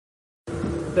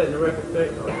setting the record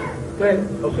straight. Go ahead.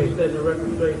 Okay, setting the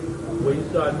record straight. Where you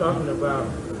start talking about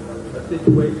a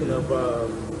situation of,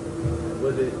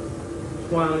 was it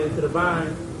swaddling into the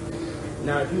vine?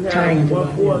 Now, if you have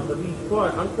 1/4 of each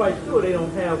part, I'm quite sure they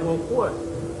don't have 1/4.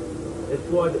 As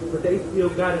far as, but they still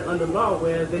got it under law,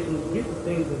 whereas they can get the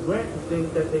things and grant the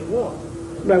things that they want.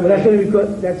 Right, but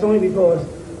that's only because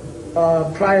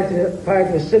prior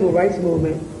to the civil rights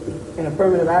movement and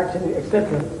affirmative action,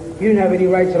 etc., you didn't have any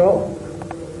rights at all.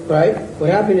 Right? What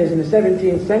happened is in the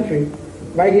 17th century,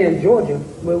 right here in Georgia,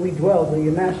 where we dwelled, the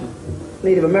Yamassee,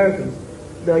 Native Americans,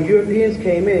 the Europeans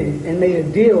came in and made a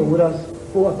deal with us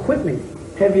for equipment,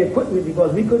 heavy equipment,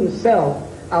 because we couldn't sell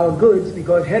our goods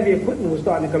because heavy equipment was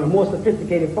starting to come in, more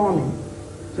sophisticated farming.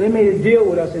 So they made a deal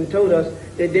with us and told us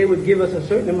that they would give us a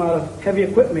certain amount of heavy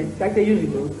equipment, like they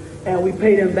usually do, and we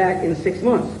pay them back in 6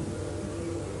 months.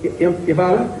 You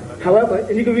follow? However,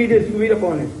 and you can read this, you can read up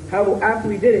on this. However, after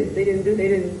we did it, they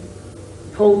didn't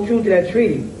hold true to that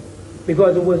treaty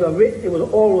because it was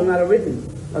oral, not a written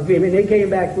agreement. They came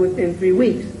back within 3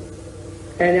 weeks,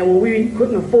 and then when we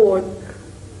couldn't afford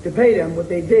to pay them, what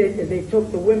they did is they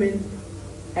took the women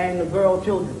and the girl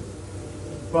children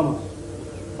from us.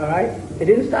 All right? It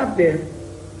didn't stop there,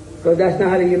 because that's not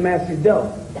how the Yamassee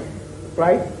dealt,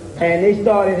 right? And they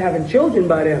started having children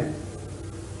by them.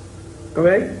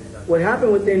 Correct? What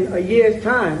happened within a year's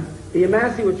time, the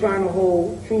Yamassee were trying to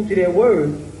hold true to their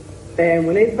word, and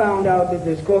when they found out that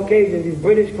these Caucasians, these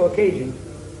British Caucasians,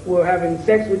 were having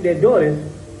sex with their daughters,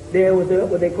 there was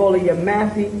what they call a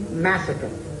Yamassee massacre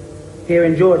here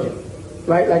in Georgia,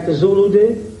 right? Like the Zulu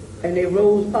did. And they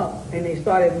rose up and they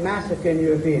started massacring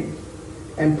Europeans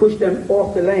and pushed them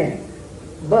off the land.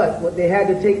 But what they had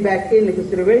to take back into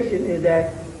consideration is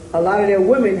that a lot of their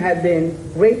women had been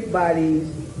raped by these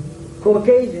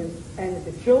Caucasians, and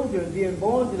the children being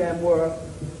born to them were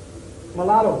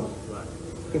mulattoes.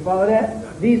 You follow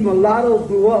that? These mulattoes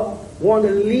grew up, wanted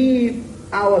to leave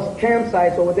our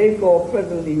campsites, or what they call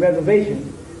presently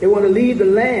reservations. They want to leave the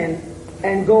land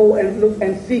and go and look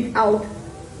and seek out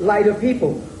lighter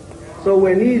people. So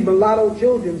when these mulatto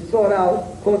children sought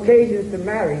out Caucasians to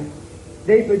marry,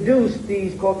 they produced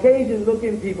these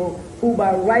Caucasian-looking people who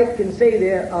by right can say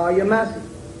they're Yamassee.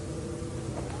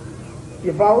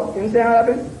 You follow? You understand how it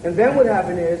happened? And then what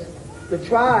happened is the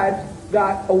tribes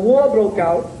a war broke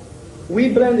out. We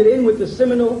blended in with the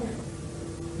Seminole,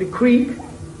 the Creek,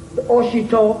 the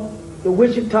Oshito, the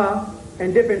Wichita,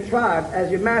 and different tribes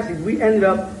as Yamassees. We ended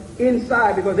up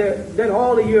inside because then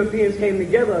all the Europeans came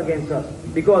together against us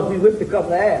because we whipped a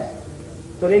couple of ass.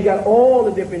 So they got all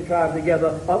the different tribes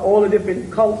together, all the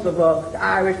different cults of the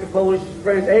Irish, the Polish, the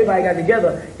French, everybody got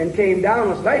together and came down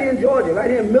on us right here in Georgia, right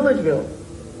here in Milledgeville.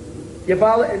 You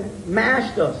follow? And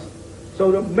mashed us.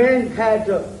 So the men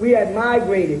we had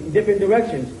migrated in different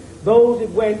directions. Those that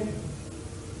went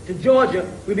to Georgia,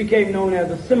 we became known as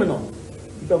the Seminoles.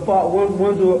 So far,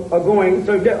 ones who are going,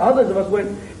 so others of us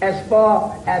went as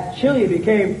far as Chile,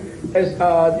 became as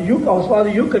far as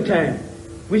the Yucatan.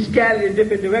 We scattered in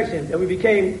different directions, and we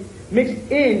became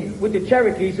mixed in with the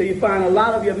Cherokee, so you find a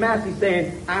lot of your Yamassee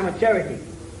saying, I'm a Cherokee.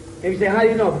 And you say, how do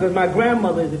you know? Because my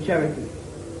grandmother is a Cherokee.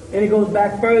 And it goes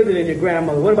back further than your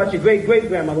grandmother. What about your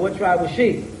great-great-grandmother? What tribe was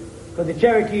she? Because the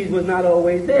Cherokees was not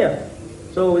always there.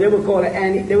 So they were called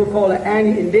Annie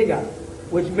Indiga,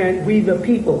 which meant we the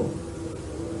people.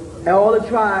 And all the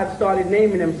tribes started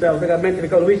naming themselves, like I mentioned a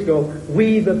couple of weeks ago,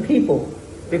 we the people,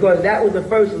 because that was the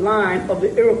first line of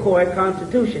the Iroquois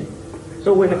Constitution.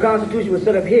 So when the Constitution was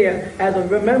set up here, as a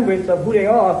remembrance of who they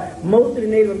are, most of the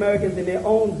Native Americans in their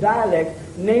own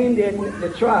dialect named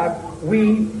the tribe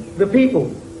we the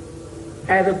people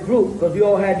as a group, because we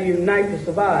all had to unite to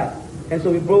survive. And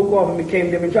so we broke off and became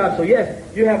different tribes. So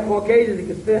yes, you have Caucasians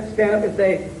that can stand up and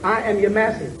say, I am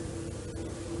Yamassee.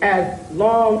 As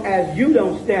long as you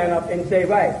don't stand up and say,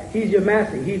 right, he's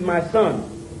Yamassee, he's my son.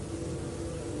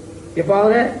 You follow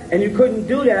that? And you couldn't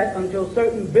do that until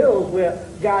certain bills where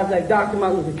guys like Dr.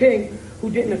 Martin Luther King, who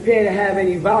didn't appear to have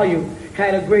any value,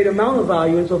 had a great amount of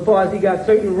value insofar as he got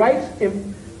certain rights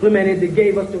implemented that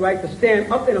gave us the right to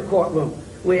stand up in a courtroom.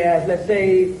 Whereas, let's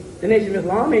say, the Nation of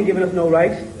Islam ain't giving us no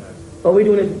rights. All we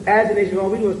doing is, as the Nation of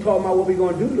Islam, we doing is talking about what we're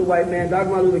going to do to the white man. Dr.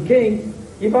 Martin Luther King,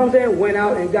 you know what I'm saying, went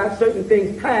out and got certain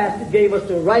things passed that gave us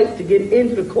the right to get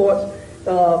into the courts,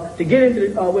 to get into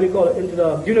the, into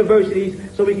the universities,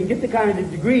 so we can get the kind of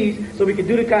degrees, so we can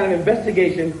do the kind of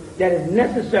investigation that is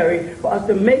necessary for us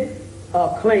to make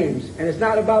claims. And it's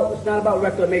not about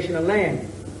reclamation of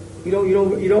land.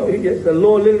 The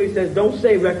law literally says, don't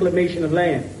say reclamation of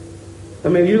land. I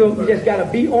mean, you just got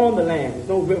to be on the land. I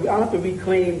don't have to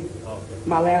reclaim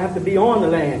my land. I have to be on the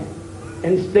land.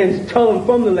 and then tell them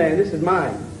from the land, this is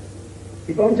mine.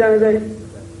 You know what I'm trying to say? Okay,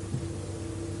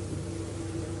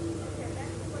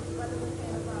 that's what the brother was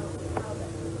saying about how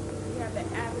you have the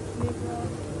average Negro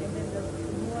and then the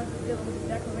ones dealing with the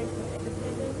Declaration of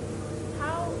Independence.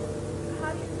 How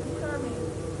do you determine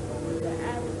who is the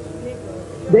average Negro?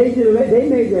 They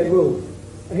made that rule.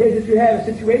 Here's if you had a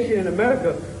situation in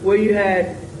America where you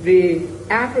had the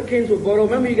Africans were brought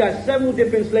over. Remember, you got several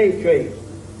different slave trades.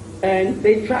 And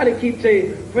they try to keep,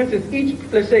 say, for instance,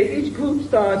 each group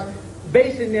starts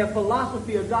basing their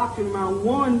philosophy or doctrine around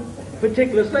one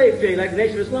particular slave trade. Like the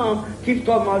Nation of Islam keeps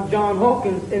talking about John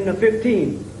Hawkins in the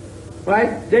 15th.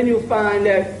 Right? Then you'll find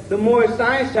that the Moorish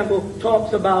Science Temple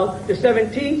talks about the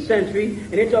 17th century,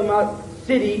 and they're talking about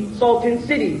Sultan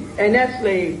City, and that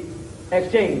slave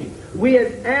exchange. We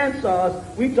as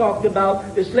Ansars, we talked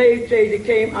about the slave trade that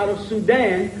came out of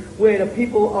Sudan, where the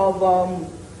people of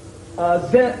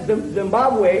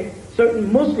Zimbabwe,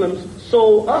 certain Muslims,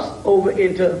 sold us over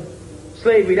into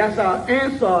slavery. That's our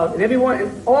Ansars. And everyone,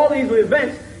 in all these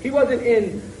events, he wasn't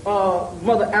in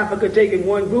Mother Africa taking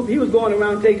one group. He was going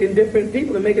around taking different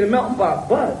people and making a melting pot.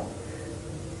 But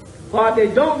what they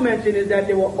don't mention is that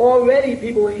there were already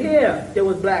people here. There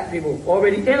was black people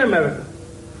already in America,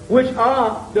 which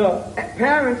are the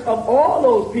parents of all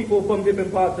those people from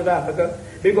different parts of Africa,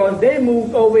 because they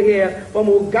moved over here from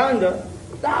Uganda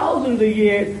thousands of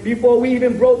years before we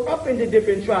even broke up into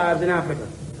different tribes in Africa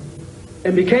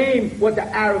and became what the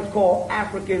Arabs call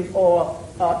Africans or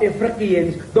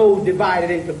Ifriqians, those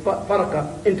divided into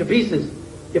faraka, into pieces.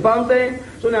 You follow what I'm saying?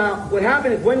 So now, what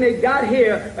happened is when they got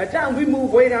here, at the time we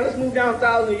moved way down, let's move down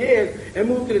thousands of years and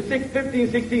move to the 15th,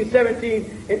 16th, 17th,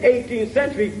 and 18th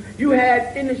century, you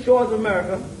had in the shores of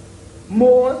America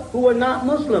Moors who were not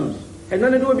Muslims, had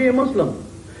nothing to do with being Muslim.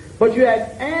 But you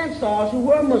had Ansars who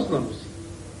were Muslims,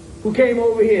 who came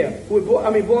over here, who were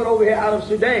brought over here out of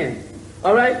Sudan.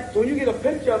 All right? So when you get a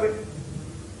picture of it,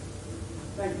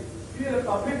 thank you. You get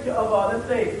a picture of, let's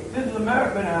say, this is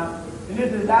America now, and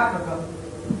this is Africa.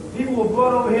 People were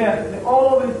brought over here,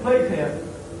 all over this place here.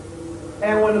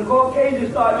 And when the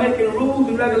Caucasians started making rules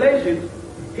and regulations,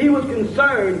 he was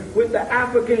concerned with the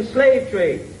African slave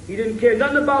trade. He didn't care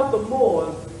nothing about the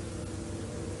Moors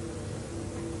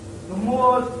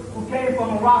who came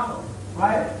from Morocco,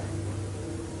 right?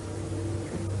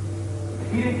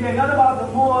 He didn't care nothing about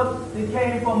the Moors that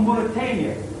came from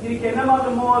Mauritania. He didn't care nothing about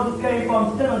the Moors who came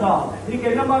from Senegal. He didn't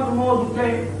care nothing about the Moors who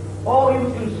came. All he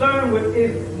was concerned with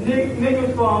is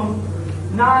niggas from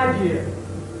Niger,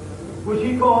 which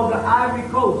he called the Ivory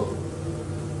Coast.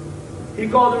 He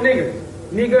called them niggers,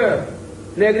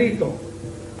 nigger, negrito.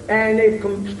 And they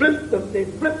flipped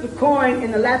the coin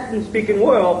in the Latin-speaking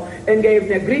world and gave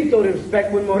negrito the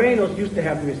respect when morenos used to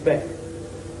have the respect.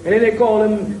 And then they call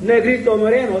them negrito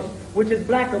morenos, which is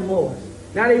black or Moors.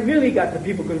 Now they really got the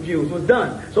people confused. It was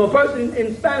done. So a person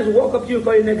in Spanish will walk up to you and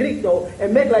call you negrito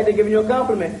and make like they're giving you a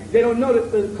compliment. They don't know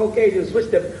that the Caucasians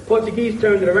switched it. Portuguese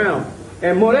turned it around.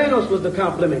 And morenos was the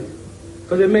compliment,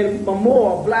 because it meant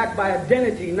more black by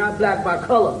identity, not black by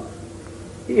color.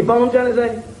 You follow what I'm trying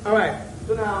to say? All right.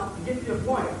 So now, to get to your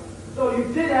point. So you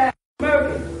did have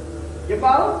Americans. You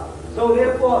follow? So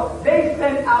therefore, they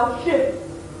sent out ships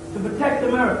to protect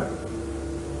America.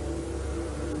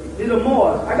 These are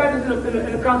Moors. I got this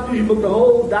in the Constitution book, the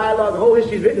whole dialogue, the whole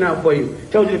history is written out for you.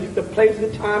 Tells you the place,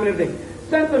 the time, and everything.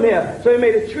 Sent them here. So they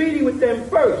made a treaty with them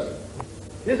first.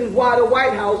 This is why the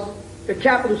White House, the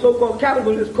capital, so-called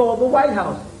capital, is called the White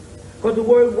House. Because the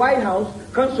word White House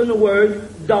comes from the word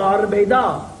Dar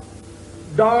Beida.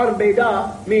 Dar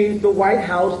Beida means the White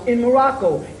House in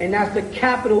Morocco, and that's the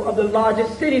capital of the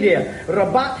largest city there.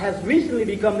 Rabat has recently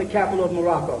become the capital of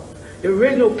Morocco. The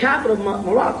original capital of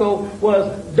Morocco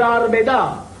was Dar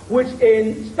Beida, which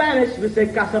in Spanish we say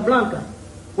Casablanca,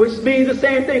 which means the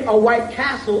same thing, a white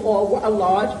castle or a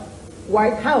large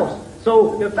white house.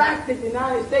 So the fact that the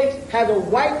United States has a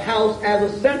White House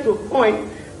as a central point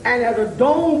and has a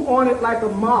dome on it like a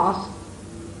mosque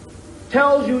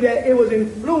tells you that it was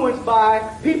influenced by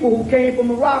people who came from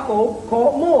Morocco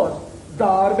called Moors.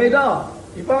 Dar Beida.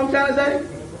 You know what I'm trying to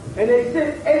say? And they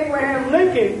sent Abraham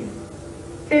Lincoln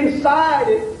inside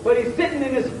it, but he's sitting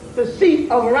in the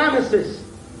seat of Ramesses.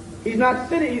 He's not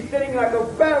sitting, he's sitting like a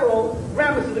pharaoh,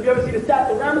 Ramesses. If you ever see the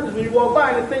statue of Ramesses when you walk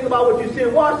by, and the thing about what you see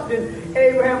in Washington,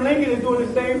 Abraham Lincoln is doing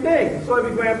the same thing. So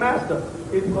every Grand Master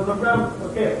is because of Ramesses.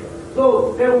 Okay.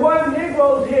 So there were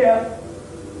Negroes here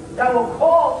that were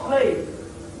called slaves,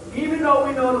 even though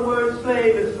we know the word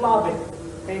slave is Slavic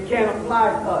and can't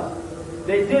apply to us.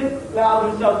 They did allow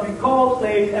themselves to be called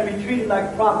slaves and be treated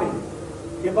like property.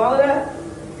 You follow that?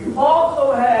 You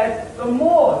also had the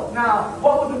Moors. Now,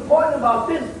 what was important about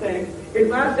this thing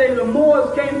If I say the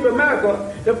Moors came to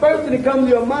America, the first thing that comes to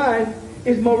your mind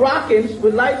is Moroccans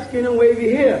with light skin and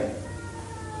wavy hair.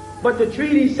 But the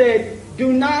treaty said,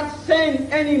 do not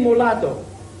send any mulatto.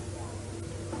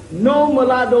 No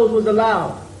mulattoes was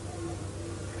allowed.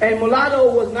 And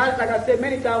mulatto was not, like I said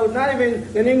many times, was not even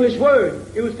an English word.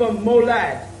 It was from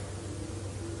molad.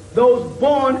 Those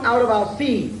born out of our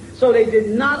seed. So they did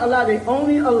not allow, they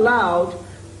only allowed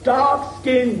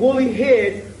dark-skinned,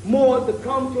 woolly-haired Moors to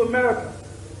come to America.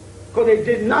 Because they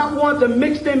did not want to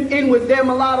mix them in with their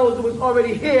mulattoes who was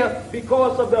already here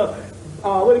because of the,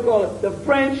 the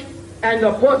French and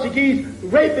the Portuguese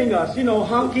raping us. You know,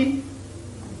 hunky.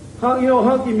 You know what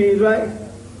hunky means, right?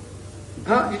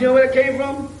 You know where it came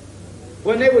from?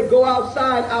 When they would go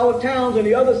outside our towns on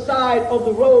the other side of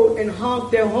the road and honk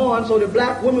their horn so the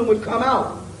black women would come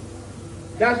out.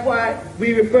 That's why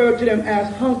we refer to them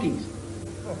as hunkies.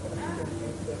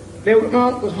 They would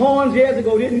honk, because horns years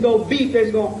ago didn't go beat, they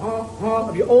just go honk,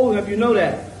 honk. If you're old enough, you know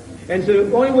that. And so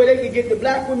the only way they could get the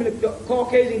black women, the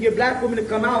Caucasian, get black women to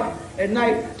come out at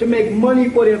night to make money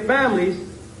for their families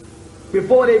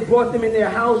before they brought them in their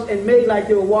house and made like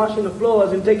they were washing the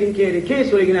floors and taking care of the kids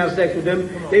so they can have sex with them.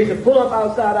 They used to pull up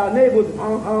outside our neighborhoods,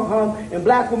 and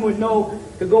black women would know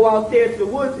to go out there to the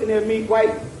woods and they'd meet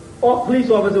white or police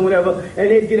officers and whatever,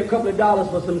 and they'd get a couple of dollars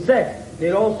for some sex.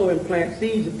 They'd also implant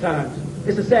seeds at times.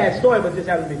 It's a sad story, but this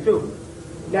happens to be true.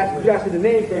 That's where the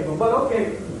name came from. But okay,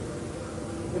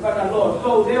 if I got lost.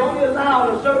 So they only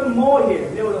allowed a certain Moor here.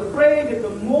 They were afraid that the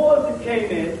Moors that came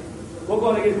in were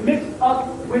going to get mixed up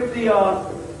with the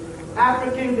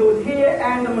Africans that was here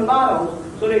and the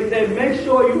mulattoes. So they said, make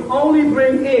sure you only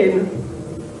bring in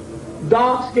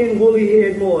dark-skinned,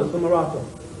 woolly-haired Moors from Morocco.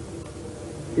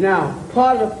 Now,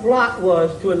 part of the plot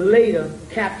was to later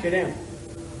capture them.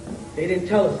 They didn't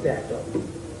tell us that, though.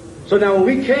 So now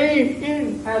when we came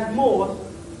in as Moors,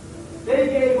 they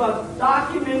gave us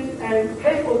documents and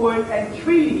paperwork and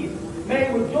treaties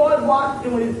made with George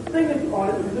Washington with his signature on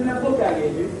it, which is in that book I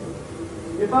gave you.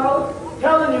 If I was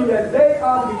telling you that they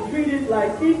are to be treated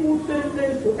like equal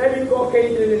citizens to every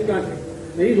Caucasian in this country.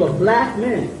 Now, these were black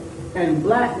men and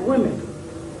black women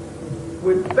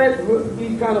with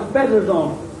these kind of feathers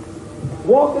on them,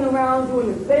 walking around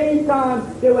during the same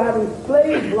time they were having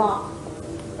slave blocks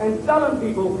and selling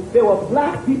people. There were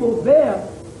black people there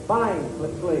buying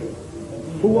slaves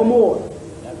who were Moors.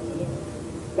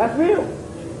 That's real.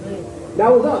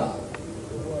 That was us.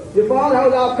 That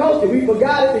was our culture. We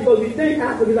forgot it because we think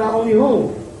Africa is our only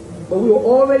home. But we were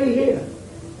already here.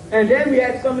 And then we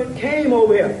had some that came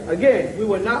over here. Again, we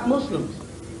were not Muslims.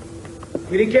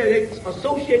 We didn't care. They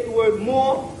associate the word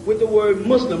Moor with the word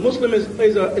Muslim. Muslim is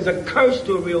a curse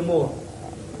to a real Moor.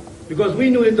 Because we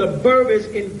knew that the Berbers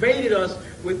invaded us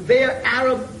with their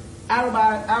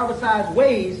Arabicized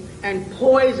ways and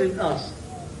poisoned us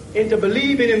into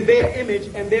believing in their image,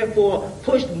 and therefore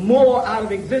pushed more out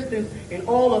of existence, and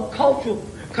all the cultural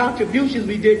contributions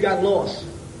we did got lost.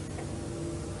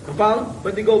 You follow?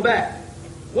 But to go back,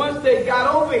 once they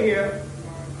got over here,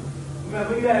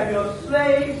 remember you had your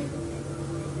slaves,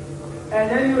 and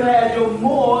then you had your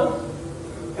Moors,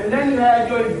 and then you had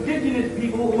your indigenous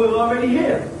people who were already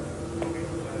here.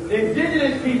 The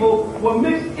indigenous people were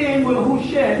mixed in with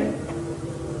Hushen,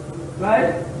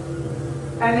 right?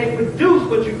 And they produce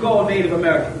what you call Native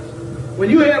Americans. When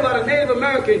you hear about a Native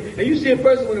American and you see a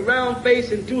person with a round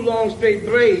face and two long straight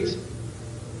braids,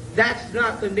 that's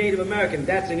not the Native American,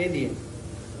 that's an Indian.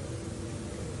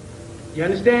 You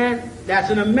understand?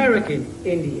 That's an American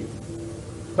Indian.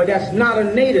 But that's not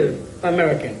a Native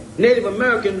American. Native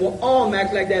American were all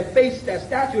maxed like that face, that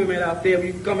statue we made out there, when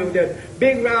you come in with that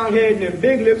big round head and them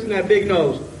big lips and that big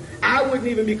nose. I wouldn't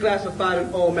even be classified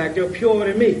as Olmec. They're purer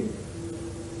than me.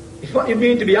 You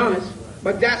mean, to be honest,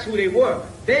 but that's who they were.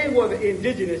 They were the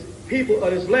indigenous people of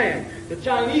this land. The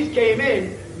Chinese came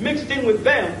in, mixed in with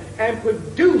them, and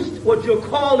produced what you're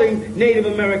calling Native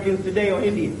Americans today, or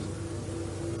Indians.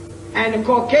 And the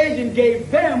Caucasian gave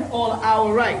them all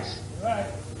our rights. Right.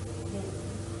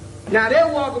 Now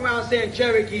they'll walk around saying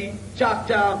Cherokee,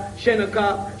 Choctaw,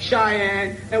 Shinnecock,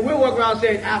 Cheyenne, and we'll walk around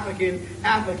saying African,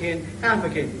 African,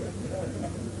 African.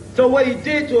 So what he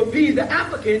did to appease the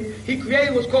African, he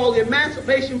created what's called the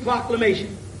Emancipation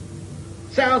Proclamation.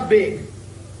 Sounds big.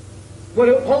 Well,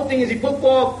 the whole thing is he put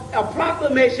forth a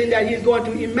proclamation that he's going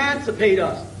to emancipate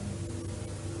us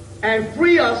and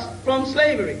free us from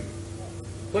slavery.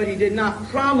 But he did not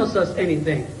promise us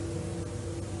anything.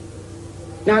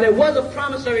 Now there was a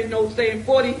promissory note saying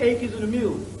 40 acres and a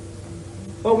mule.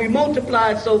 But we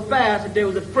multiplied so fast that they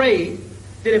was afraid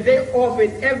that if they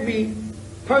offered every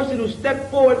person who stepped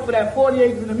forward for that 40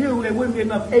 acres and a mule, there wouldn't be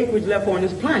enough acreage left on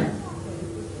this planet.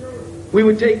 we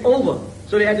would take over.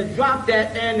 So they had to drop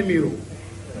that and the mule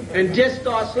and just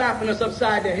start slapping us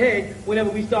upside the head whenever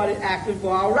we started asking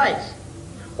for our rights,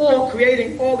 or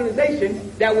creating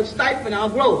organizations that would stifle our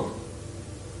growth.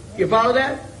 You follow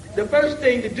that? The first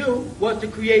thing to do was to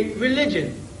create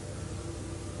religion.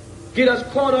 Get us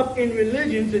caught up in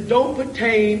religions that don't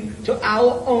pertain to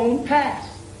our own past.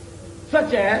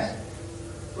 Such as,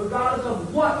 regardless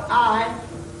of what I,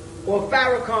 or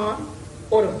Farrakhan,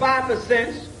 or the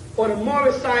 5%, or the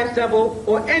Morris Science Temple,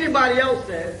 or anybody else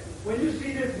says, when you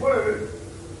see this word,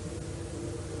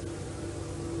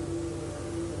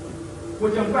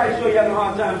 which I'm quite sure you have a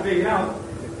hard time figuring out,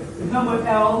 the number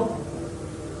L,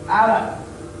 Allah.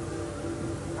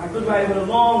 I could write it with a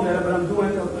long letter, but I'm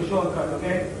doing a shortcut,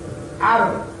 okay?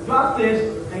 Arab. Drop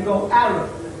this and go Arab.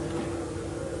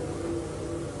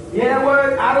 You hear that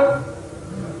word, Arab?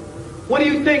 What do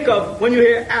you think of when you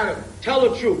hear Arab? Tell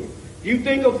the truth. Do you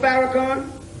think of Farrakhan?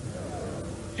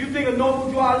 Do you think of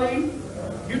Noble Ali?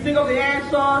 Do you think of the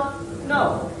Ansar?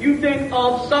 No. You think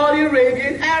of Saudi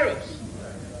Arabian Arabs.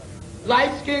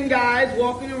 Light-skinned guys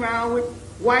walking around with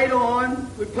white on,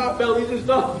 with pot bellies and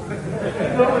stuff.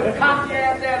 With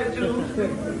cocky-ass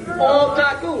attitudes. All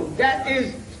tycoon. That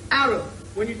is Arab.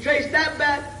 When you trace that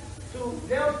back to,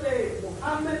 they'll say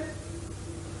Muhammad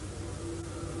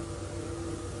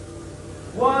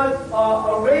was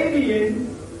an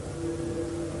Arabian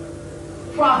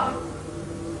prophet.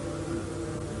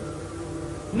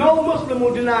 No Muslim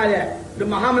will deny that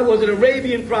Muhammad was an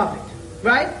Arabian prophet,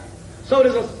 right? So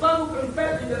there's a subtle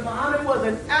confession that Muhammad was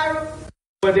an Arab,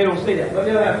 but they don't say that. But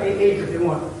they'll have age if they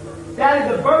want. That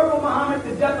is the birth of Muhammad,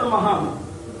 the death of Muhammad.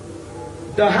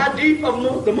 The hadith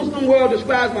of the Muslim world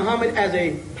describes Muhammad as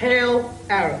a pale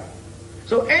Arab.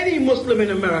 So any Muslim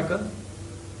in America,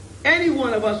 any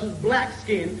one of us who's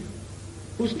black-skinned,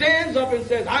 who stands up and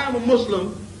says, I am a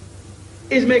Muslim,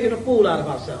 is making a fool out of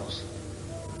ourselves.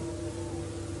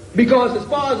 Because as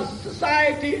far as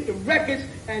society, the records,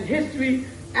 and history,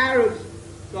 Arabs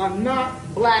are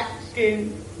not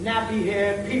black-skinned,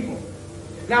 nappy-haired people.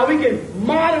 Now we can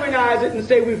modernize it and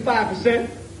say we're 5%,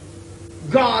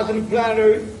 gods on the planet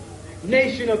Earth,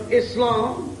 nation of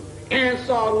Islam,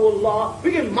 Ansarullah.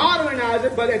 We can modernize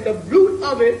it, but at the root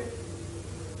of it,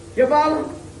 you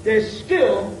follow? There's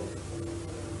still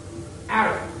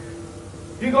Arab.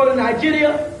 You go to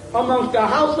Nigeria, amongst the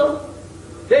Hausa,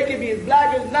 they can be as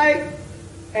black as night,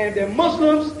 and they're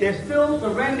Muslims, they're still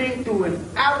surrendering to an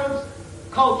Arab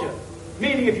culture.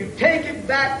 Meaning if you take it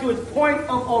back to its point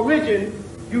of origin,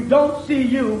 you don't see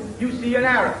you see an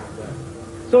Arab.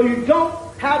 So you don't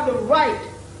have the right,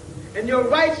 and your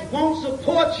rights won't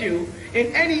support you in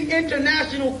any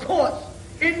international courts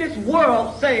in this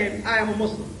world saying, I am a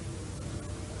Muslim.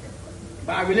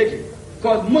 By religion.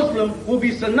 Because Muslim will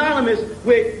be synonymous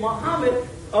with Muhammad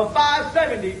of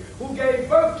 570 who gave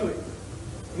birth to it.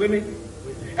 Women.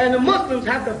 And the Muslims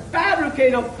have to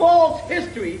fabricate a false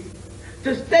history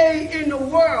to stay in the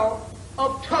world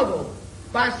of Tuggle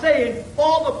by saying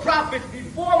all the prophets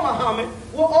before Muhammad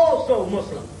were also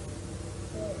Muslim.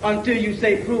 Until you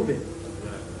say prove it.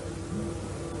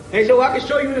 And so I can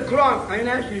show you the Quran. I didn't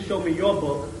ask you to show me your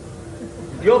book.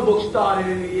 Your book started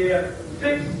in the year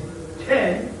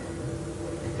 610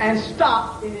 and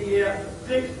stopped in the year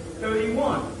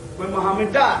 631 when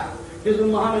Muhammad died. This is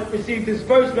when Muhammad received his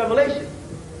first revelation.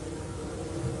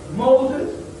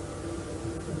 Moses,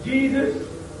 Jesus,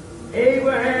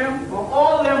 Abraham,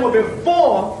 all of them were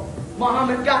before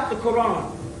Muhammad got the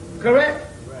Quran. Correct?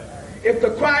 Right. If the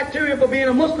criteria for being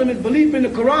a Muslim is belief in the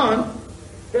Quran,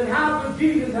 then how could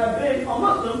Jesus have been a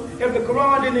Muslim if the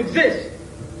Quran didn't exist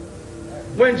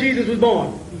when Jesus was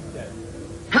born?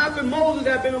 How could Moses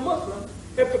have been a Muslim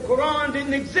if the Quran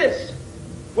didn't exist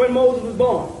when Moses was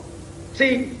born?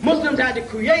 See, Muslims had to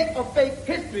create a fake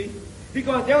history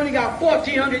because they only got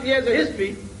 1,400 years of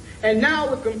history, and now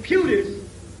with computers,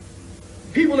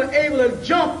 people are able to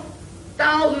jump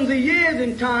thousands of years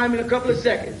in time in a couple of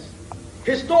seconds.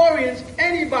 Historians,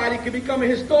 anybody can become a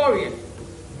historian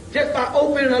just by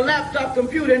opening a laptop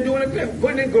computer and doing a clip,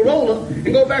 putting in Corolla and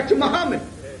go back to Muhammad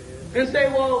and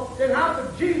say, well, then how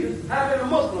could Jesus have been a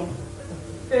Muslim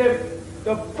if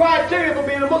the criteria for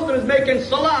being a Muslim is making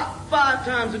salat 5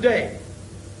 times a day?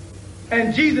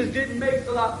 And Jesus didn't make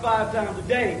salat 5 times a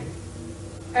day.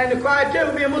 And the criteria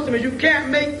for being a Muslim is you can't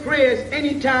make prayers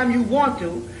anytime you want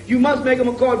to. You must make them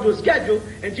according to a schedule.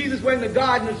 And Jesus went in the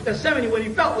Garden of Gethsemane when he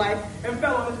felt like and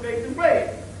fell on his face and prayed.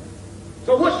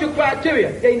 So what's your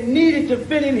criteria? They needed to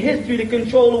fit in history to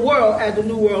control the world as the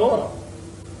New World Order.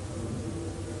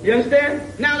 You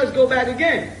understand? Now let's go back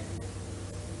again.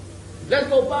 Let's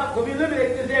go back, because we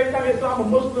eliminate this every time you say I'm a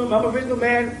Muslim, I'm a original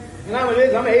man. And I'm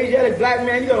an Asiatic black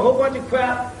man. You got a whole bunch of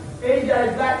crap.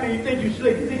 Asiatic black man, you think you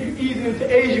slick. You think you easing into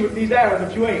Asia with these Arabs,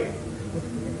 but you ain't.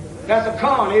 That's a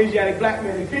con, Asiatic black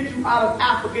man. They get you out of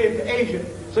Africa into Asia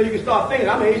so you can start thinking,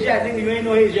 I'm an Asiatic. Nigga, you ain't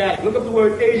no Asiatic. Look up the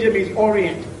word Asia, means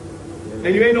Orient.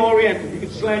 And you ain't no Oriental. You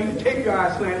can slant, you can take your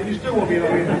eyes slanted, you still won't be an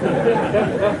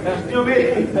Oriental. Still be.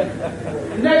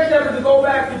 The next step is to go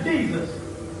back to Jesus.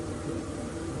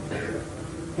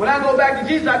 When I go back to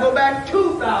Jesus, I go back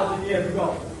 2,000 years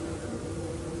ago.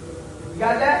 You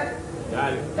got that?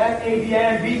 Got it. That AD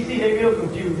and BC, they real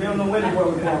confused. They don't know where the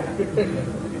world is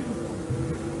going.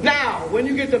 Now, when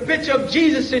you get the picture of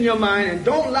Jesus in your mind, and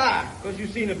don't lie, because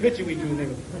you've seen the picture we do,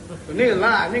 nigga. So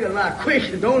nigga lie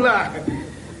quick, don't lie.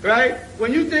 Right?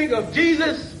 When you think of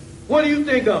Jesus, what do you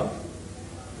think of?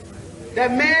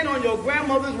 That man on your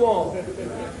grandmother's wall.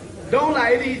 Don't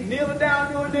lie. Either he's kneeling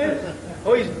down doing this,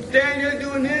 or he's standing there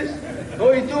doing this,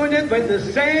 or he's doing this, but it's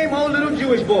the same old little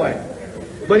Jewish boy.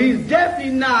 But he's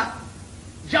definitely not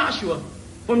Joshua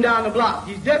from down the block.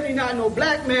 He's definitely not no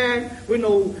black man with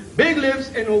no big lips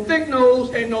and no thick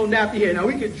nose and no nappy hair. Now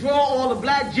we can draw all the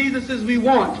black Jesuses we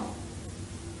want.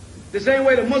 The same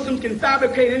way the Muslims can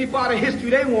fabricate any part of history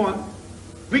they want.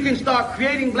 We can start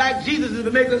creating black Jesuses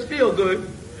to make us feel good.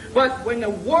 But when the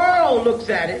world looks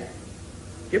at it,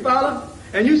 you follow?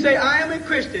 And you say, I am a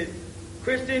Christian.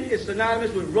 Christian is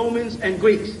synonymous with Romans and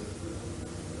Greeks.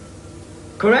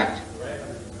 Correct?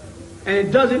 And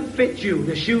it doesn't fit you.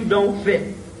 The shoe don't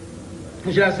fit.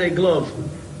 Or should I say glove?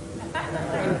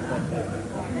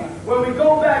 When we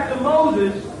go back to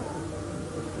Moses,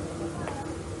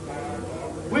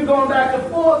 we're going back to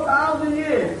 4,000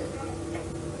 years.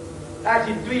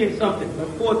 Actually 3 and something, but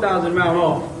 4,000 round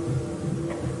off.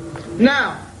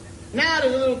 Now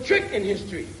there's a little trick in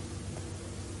history.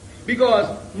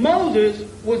 Because Moses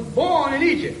was born in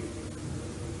Egypt.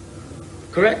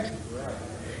 Correct?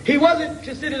 He wasn't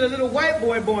considered a little white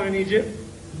boy born in Egypt.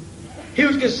 He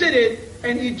was considered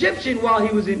an Egyptian while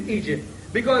he was in Egypt.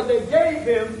 Because they gave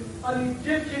him an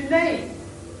Egyptian name,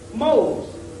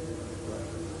 Moses.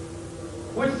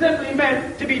 Which simply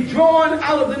meant to be drawn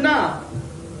out of the Nile.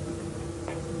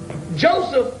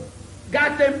 Joseph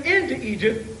got them into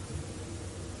Egypt,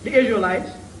 the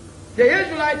Israelites. The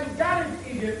Israelites who got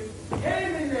into Egypt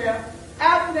came in there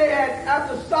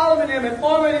after Solomon and them had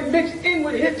already mixed in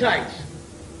with Hittites.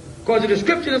 Because the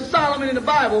description of Solomon in the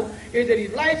Bible is that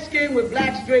he's light-skinned with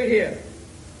black straight hair.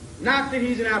 Not that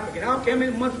he's an African. I don't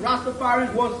care how much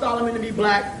Rastafarians want Solomon to be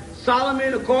black.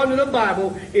 Solomon, according to the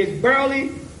Bible, is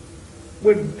burly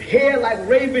with hair like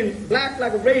raven, black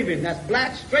like a raven. That's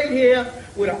black straight hair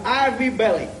with an ivory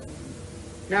belly.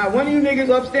 Now, one of you niggas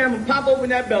upstairs and pop open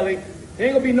that belly, there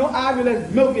ain't gonna be no ivory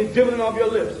unless milk is dribbling off your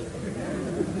lips.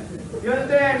 You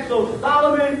understand? So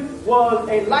Solomon was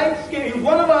a light-skinned, he was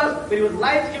one of us, but he was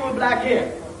light-skinned with black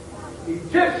hair. The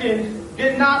Egyptians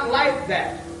did not like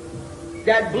that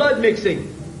blood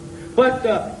mixing. But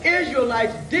the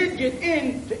Israelites did get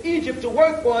into Egypt to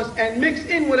work for us and mix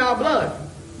in with our blood,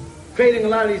 creating a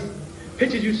lot of these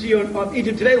pictures you see of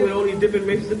Egypt today with all these different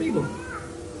races of people.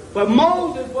 But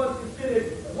Moses was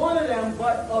considered one of them,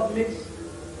 but of mixed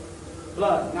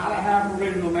blood, not a half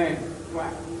original man.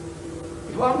 Right.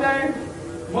 You know what I'm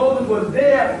saying? Moses was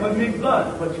there, but mixed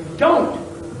blood. But you don't.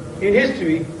 In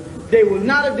history, they will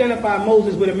not identify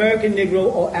Moses with American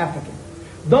Negro or African.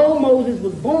 Though Moses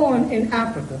was born in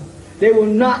Africa, they will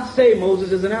not say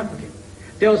Moses is an African.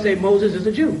 They'll say Moses is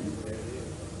a Jew.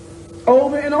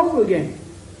 Over and over again.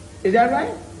 Is that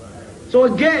right? So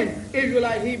again,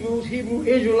 Israelite Hebrews, Hebrew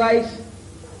Israelites,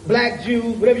 black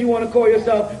Jews, whatever you want to call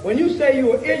yourself, when you say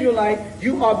you are Israelite,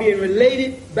 you are being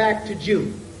related back to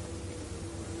Jew.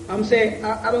 I'm saying,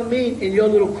 I don't mean in your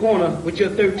little corner with your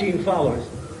 13 followers.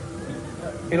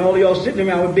 And all of y'all sitting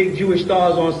around with big Jewish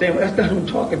stars on saying, well, that's not who I'm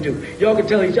talking to. Y'all can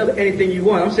tell each other anything you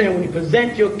want. I'm saying when you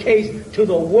present your case to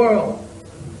the world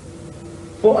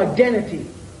for identity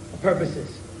purposes.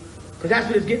 Because that's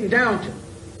what it's getting down to.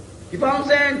 You follow what I'm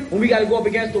saying? When we got to go up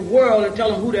against the world and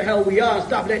tell them who the hell we are and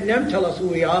stop letting them tell us who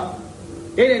we are.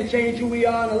 They didn't change who we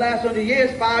are in the last 100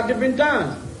 years 5 different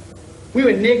times. We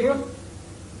were nigger,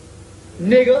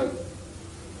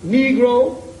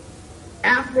 Negro,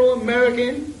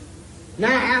 Afro-American, now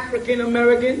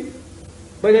African-American,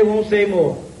 but they won't say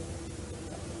more.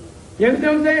 You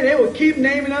understand what I'm saying? They will keep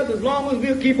naming us as long as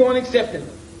we'll keep on accepting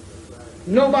them.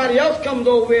 Nobody else comes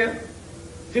over here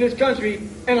to this country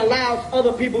and allows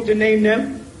other people to name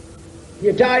them. The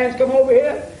Italians come over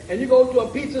here, and you go to a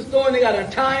pizza store and they got an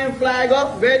Italian flag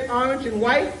up, red, orange, and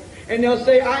white, and they'll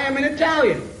say, I am an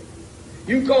Italian.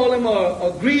 You call them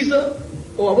a greaser,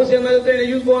 or what's the other thing they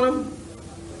use for them?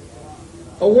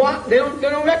 or what? They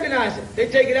don't recognize it. They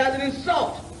take it as an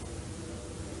insult.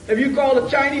 If you call a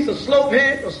Chinese a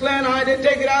slopehead or slant-eyed, they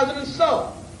take it as an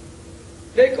insult.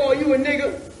 They call you a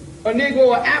nigger,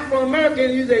 or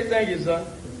Afro-American, you say, thank you, son.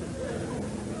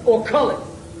 Or colored.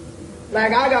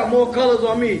 Like I got more colors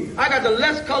on me. I got the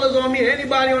less colors on me than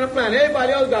anybody on the planet.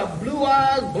 Everybody else got blue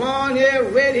eyes, blonde hair,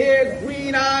 red hair,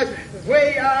 green eyes,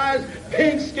 gray eyes,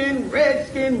 pink skin, red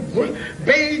skin,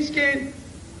 beige skin.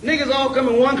 Niggas all come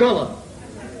in one color.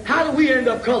 How do we end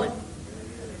up colored?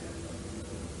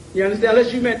 You understand?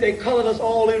 Unless you meant they colored us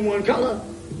all in one color.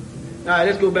 All right,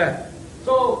 let's go back.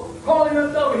 So, calling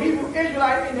yourself a Hebrew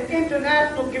Israelite in the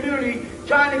international community,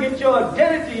 trying to get your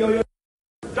identity or your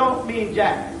don't mean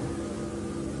jack.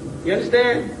 You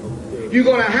understand? Okay. You're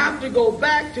going to have to go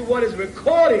back to what is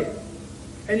recorded.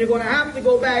 And you're going to have to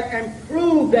go back and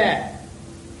prove that.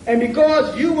 And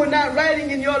because you were not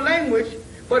writing in your language,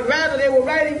 but rather they were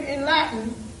writing in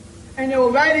Latin, and they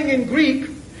were writing in Greek,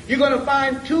 you're going to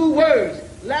find two words,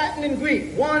 Latin and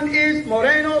Greek. One is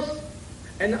morenos,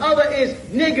 and the other is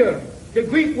nigger, the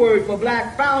Greek word for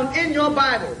black, found in your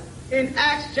Bible, in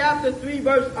Acts chapter 13,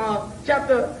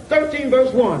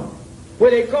 verse 1. Where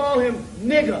they call him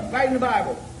nigger, right in the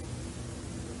Bible.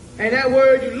 And that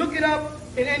word, you look it up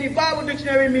in any Bible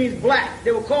dictionary, means black.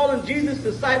 They were calling Jesus'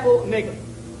 disciple nigger.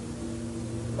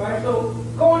 Right, so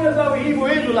calling yourself a Hebrew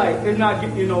Israelite is not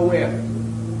getting you nowhere.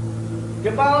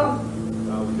 You follow?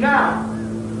 Now,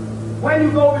 when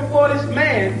you go before this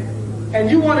man and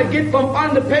you want to get from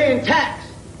under paying tax,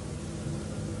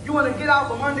 you want to get out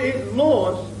from under his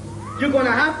laws, you're going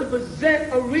to have to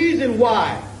present a reason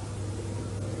why.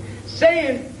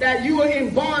 Saying that you are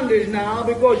in bondage now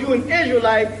because you're an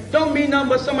Israelite don't mean nothing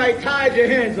but somebody tied your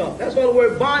hands up. That's what the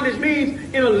word bondage means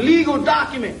in a legal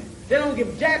document. They don't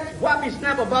give jack whoppy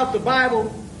snap about the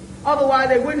Bible. Otherwise,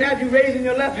 they wouldn't have you raising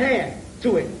your left hand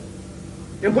to it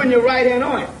and putting your right hand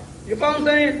on it. You follow what I'm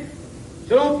saying?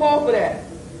 So don't fall for that.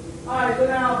 All right, so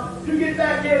now you get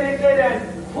back here and they say that,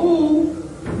 who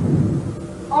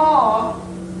are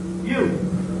you?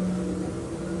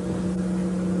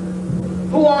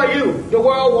 Who are you? The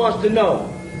world wants to know.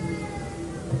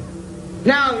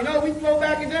 Now, you know what we throw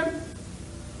back at them?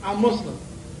 I'm Muslim.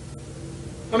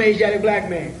 I'm an Asiatic black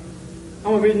man.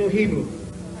 I'm original Hebrew.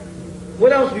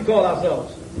 What else we call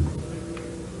ourselves?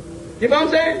 You know what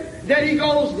I'm saying? Then he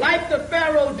goes, like the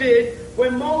Pharaoh did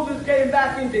when Moses came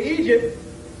back into Egypt.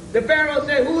 The Pharaoh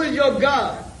said, who is your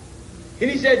God? And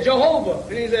he said, Jehovah.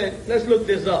 And he said, let's look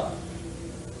this up.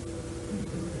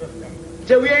 He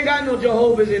said, we ain't got no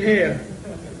Jehovah's in here.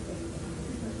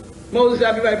 Moses said,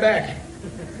 I'll be right back.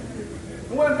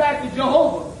 I went back to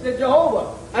Jehovah. I said,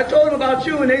 Jehovah, I told them about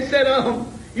you, and they said,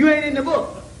 you ain't in the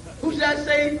book. Who should I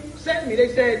say sent me?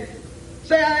 They said,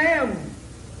 say I am,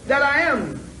 that I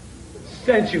am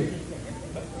sent you.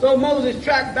 So Moses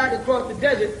tracked back across the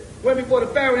desert, went before the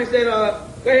Pharaoh and said, go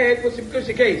ahead, what's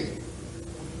your case?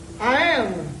 I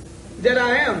am, that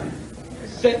I am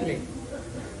sent me.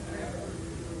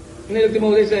 And they looked at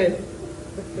Moses, they said,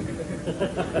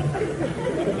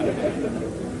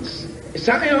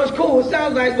 it's cool, it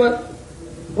sounds nice, but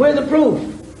where's the proof?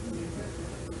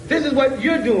 This is what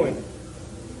you're doing.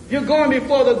 You're going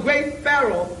before the great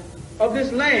Pharaoh of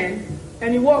this land,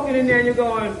 and you're walking in there and you're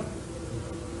going,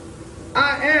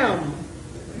 I am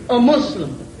a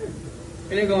Muslim. And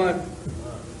they're going,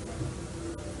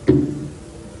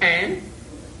 and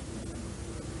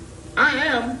I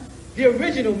am the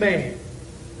original man.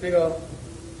 They go,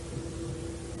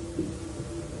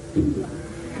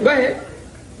 go ahead.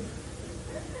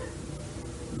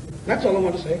 That's all I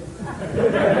want to say.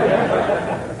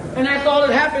 And that's all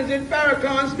that happens in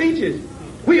Farrakhan's speeches.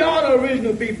 We are the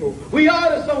original people. We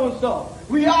are the so-and-so.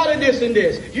 We are the this and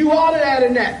this. You are the that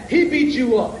and that. He beat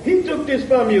you up. He took this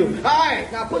from you. All right,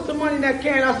 now put some money in that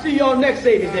can. I'll see y'all next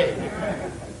Savior's Day.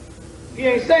 He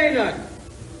ain't saying nothing.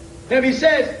 And if he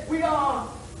says, we are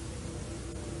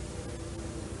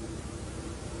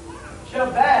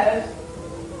Shabazz,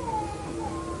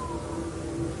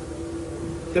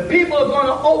 the people are going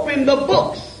to open the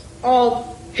books of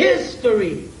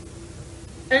history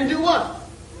and do what?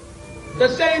 The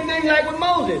same thing like with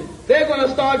Moses. They're going to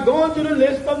start going through the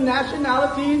list of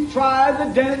nationalities, tribes,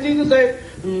 identities, and say,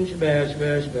 Shabazz,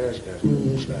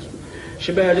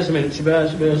 just a minute.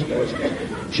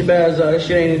 Shabazz, that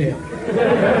shit ain't in here.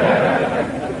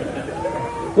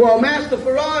 Well, Master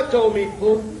Farad told me,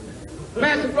 who?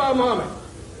 Master Farad Muhammad.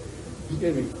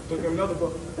 Excuse me. Took him another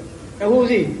book. And who's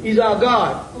he? He's our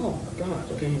God. Oh, my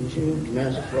God. Okay,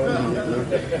 Master Farad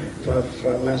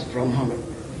Muhammad. Master Farad Muhammad.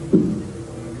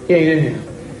 He ain't in here.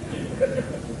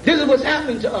 This is what's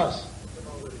happening to us.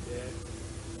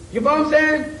 You know what I'm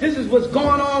saying? This is what's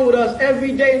going on with us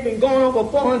every day. It's been going on for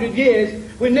 400 years.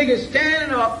 With niggas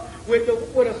standing up with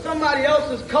somebody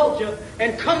else's culture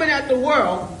and coming at the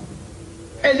world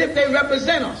as if they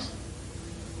represent us.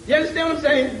 You understand what I'm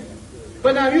saying?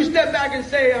 But now you step back and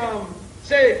say,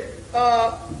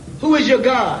 who is your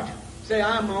God? Say,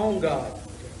 I am my own God.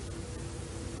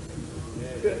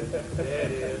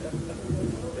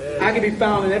 I can be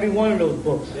found in every one of those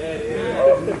books.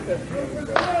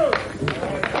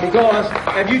 Because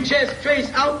if you just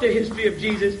trace out the history of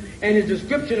Jesus and his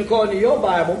description according to your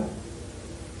Bible,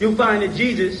 you'll find that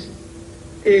Jesus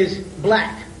is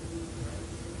black.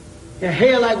 And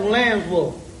hair like lamb's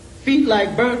wool, feet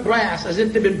like burnt brass, as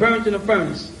if they've been burnt in a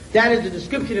furnace. That is the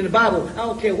description in the Bible. I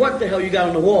don't care what the hell you got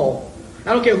on the wall.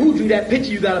 I don't care who drew that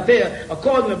picture you got up there.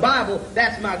 According to the Bible,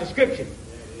 that's my description.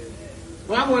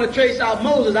 When I want to trace out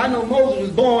Moses, I know Moses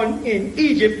was born in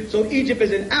Egypt, so Egypt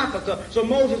is in Africa, so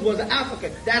Moses was an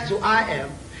African. That's who I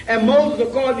am. And Moses,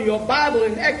 according to your Bible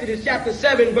in Exodus chapter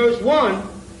 7, verse 1,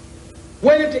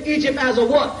 went into Egypt as a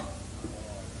what?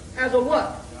 As a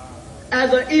what?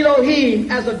 As an Elohim,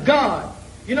 as a God.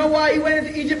 You know why he went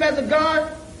into Egypt as a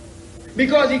God?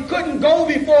 Because he couldn't go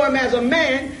before him as a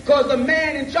man, because the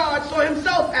man in charge saw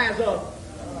himself as a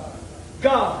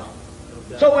God.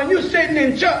 So when you're sitting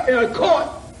in church, in a court,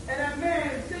 and that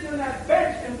man is sitting on that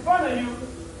bench in front of you,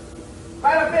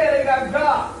 right up there they got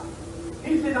God.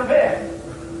 He's sitting up there.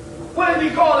 What does he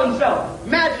call himself?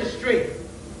 Magistrate.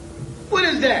 What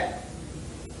is that?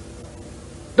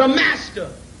 The master.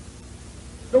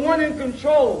 The one in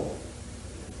control.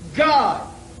 God.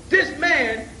 This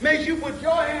man makes you put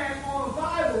your hand on a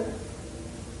Bible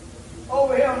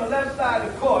over here on the left side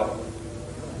of the court,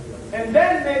 and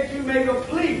then makes you make a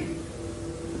plea.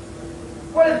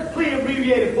 What is plea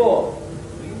abbreviated for?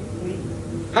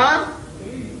 Huh?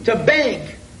 To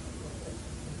beg.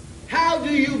 How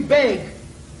do you beg?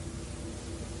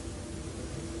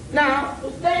 Now,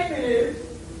 the statement is,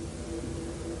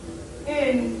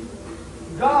 in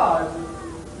God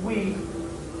we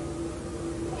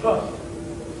trust.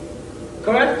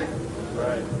 Correct?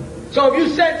 Right. So if you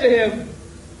said to him,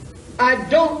 I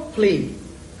don't plead,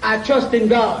 I trust in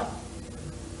God.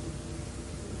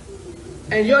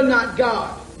 And you're not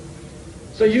God.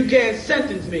 So you can't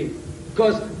sentence me,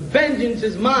 because vengeance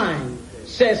is mine,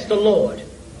 says the Lord.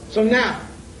 So now,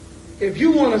 if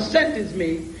you want to sentence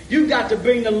me, you got to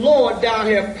bring the Lord down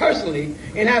here personally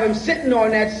and have him sitting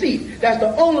on that seat. That's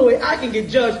the only way I can get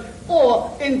judged.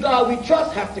 Or in God we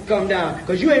trust have to come down,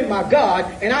 because you ain't my God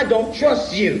and I don't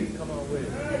trust you. Come on with it.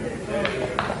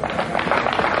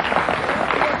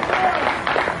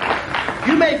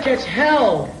 You may catch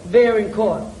hell there in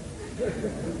court,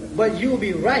 but you'll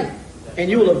be right and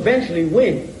you'll eventually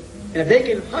win. And if they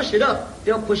can hush it up,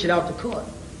 they'll push it out to court.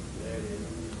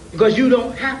 Because you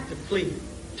don't have to plead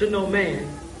to no man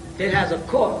that has a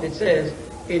court that says,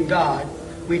 in God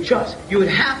we trust. You would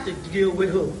have to deal with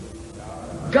who?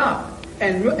 God.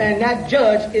 And that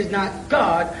judge is not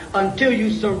God until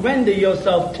you surrender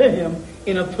yourself to him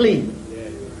in a plea.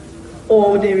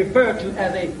 Or what they refer to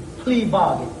as a plea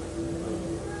bargain.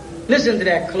 Listen to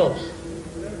that close.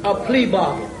 A plea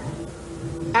bargain.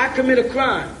 I commit a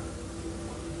crime.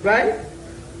 Right?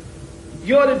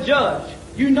 You're the judge.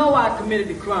 You know I committed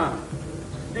the crime.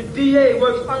 The DA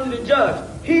works under the judge.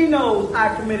 He knows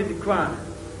I committed the crime.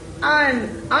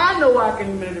 I know I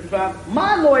committed the crime.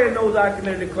 My lawyer knows I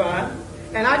committed the crime.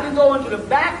 And I can go into the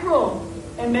back room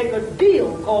and make a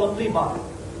deal called a plea bargain.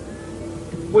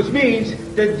 Which means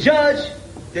the judge,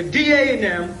 the DA and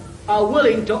them are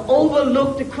willing to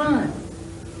overlook the crime.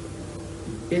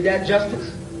 Is that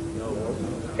justice? No.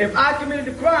 If I committed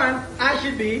the crime, I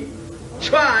should be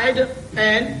tried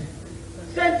and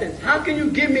sentenced. How can you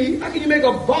make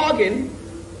a bargain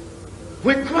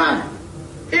with crime?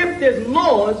 If there's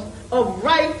laws of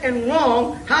right and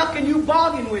wrong, how can you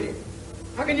bargain with it?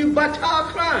 How can you batar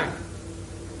crime?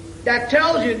 That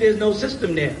tells you there's no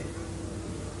system there.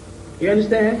 You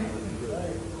understand?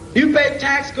 You pay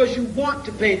tax because you want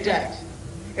to pay tax.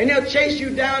 And they'll chase you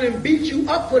down and beat you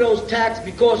up for those tax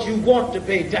because you want to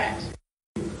pay tax.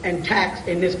 And tax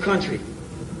in this country.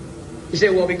 You say,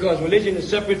 well, because religion is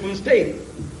separate from the state.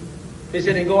 They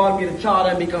said, then go out and get a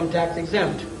charter and become tax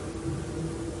exempt.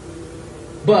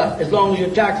 But as long as you're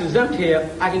tax exempt here,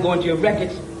 I can go into your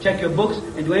records, check your books,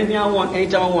 and do anything I want,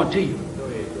 anytime I want to you.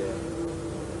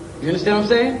 You understand what I'm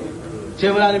saying?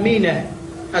 Tell me what I mean that.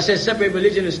 I said separate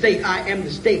religion and state. I am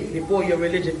the state before your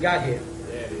religion got here.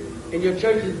 And your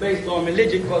church is based on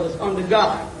religion because it's under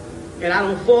God. And I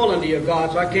don't fall under your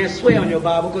God, so I can't swear on your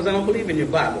Bible because I don't believe in your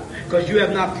Bible. Because you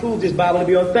have not proved this Bible to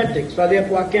be authentic. So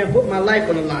therefore I can't put my life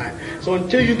on the line. So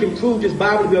until you can prove this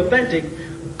Bible to be authentic,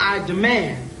 I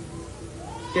demand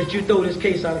that you throw this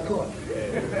case out of court.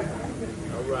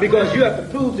 Because you have to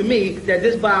prove to me that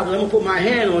this Bible I'm going to put my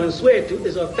hand on and swear to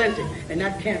is authentic. And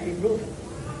that can't be proven.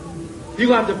 You're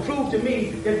going to have to prove to me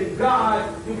that the God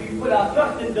who we put our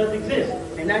trust in does exist.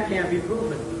 And that can't be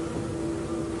proven.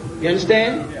 You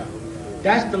understand? Yeah.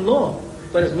 That's the law.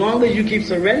 But as long as you keep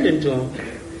surrendering to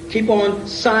him, keep on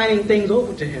signing things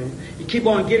over to him, you keep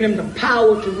on giving him the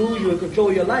power to rule you and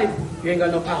control your life, you ain't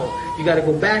got no power. You got to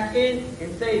go back in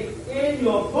and say, in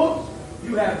your books,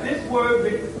 you have this word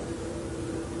written.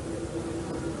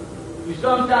 You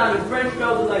sometimes in French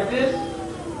spells it like this.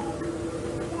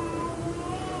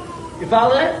 You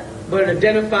follow that? But it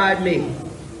identified me.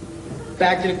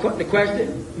 Back to the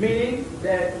question, meaning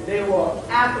that they were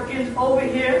Africans over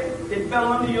here. They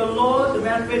fell under your laws, the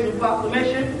Emancipation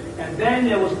Proclamation, and then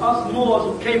there was us Moors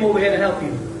who came over here to help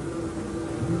you.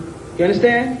 You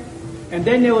understand? And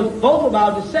then there was both of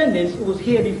our descendants who was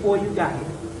here before you got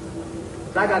here.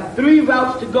 So I got 3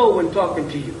 routes to go when talking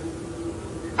to you.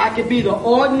 I could be the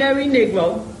ordinary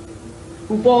Negro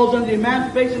who falls under the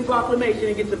Emancipation Proclamation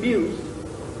and gets abused.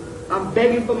 I'm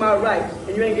begging for my rights,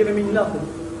 and you ain't giving me nothing.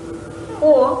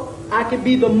 Or I could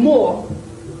be the Moor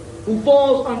who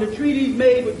falls under treaties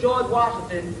made with George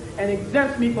Washington and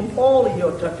exempts me from all of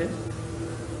your touches.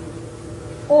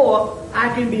 Or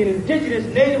I can be an indigenous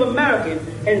Native American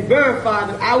and verify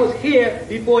that I was here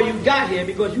before you got here,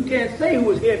 because you can't say who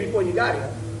was here before you got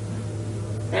here.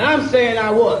 And I'm saying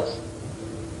I was.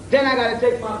 Then I got to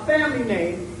take my family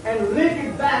name and link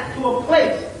it back to a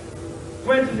place.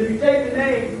 For instance, if you take the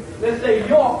name, let's say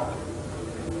York.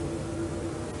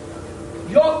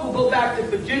 York will go back to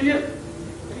Virginia,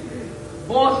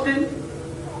 Boston,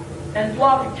 and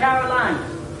throughout the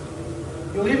Carolinas.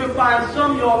 You'll even find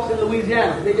some Yorks in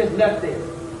Louisiana. They just left there.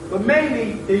 But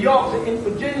mainly the Yorks are in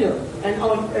Virginia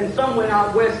and somewhere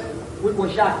out west with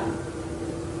Washington.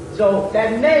 So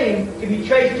that name can be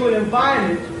traced to an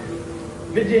environment,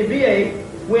 VA,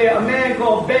 where a man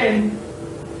called Ben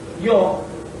York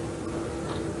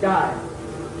died.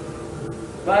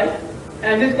 Right?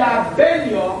 And this guy Ben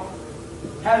York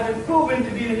has been proven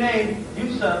to be the name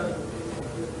Yusuf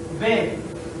Ben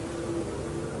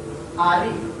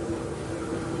Ali.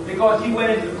 Because he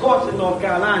went into the courts in North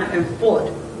Carolina and fought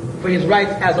for his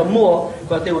rights as a Moor,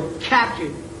 because they were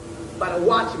captured by the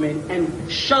watchmen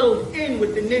and shuttled in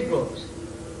with the Negroes.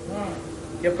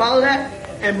 You follow that?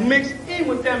 And mixed in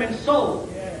with them and sold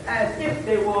as if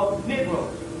they were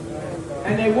Negroes.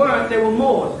 And they weren't, they were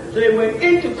Moors. So they went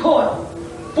into court,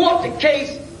 fought the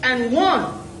case, and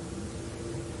won.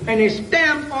 And they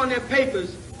stamped on their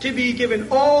papers to be given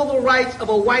all the rights of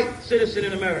a white citizen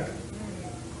in America.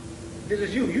 This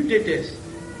is you did this.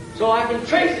 So I can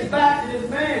trace it back to this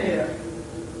man here,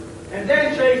 and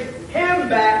then trace him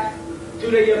back to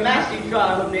the Yamassee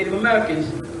tribe of Native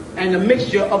Americans and the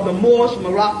mixture of the Moors from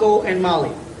Morocco and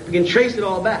Mali. We can trace it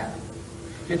all back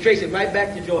and trace it right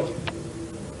back to Georgia.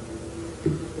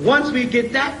 Once we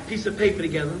get that piece of paper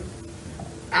together,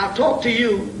 I'll talk to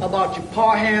you about your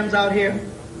Parhams out here,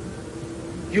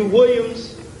 you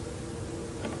Williams,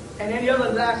 and any other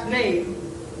last name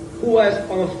who has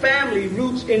family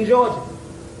roots in Georgia.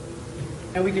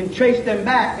 And we can trace them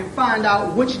back and find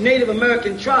out which Native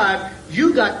American tribe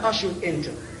you got ushered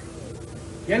into.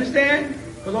 You understand?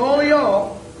 Because all of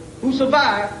y'all who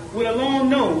survived with a long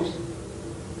nose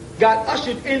got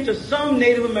ushered into some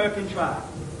Native American tribe.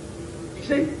 You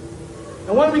see?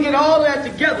 And once we get all that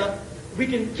together, we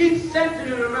can keep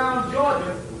centering it around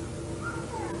Georgia.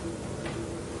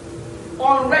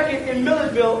 On record in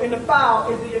Millersville, in the file,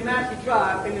 is the Yamassee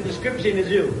tribe, and the description is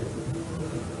you.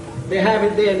 They have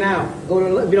it there now.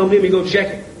 If you don't believe me, go check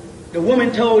it. The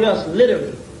woman told us,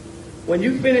 literally, when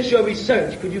you finish your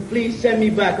research, could you please send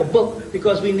me back a book,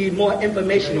 because we need more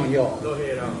information on y'all. Go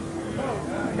ahead,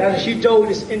 That's what she told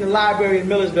us in the library in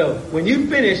Millersville. When you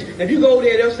finish, if you go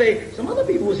there, they'll say, some other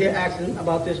people was here asking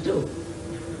about this too.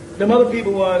 Them other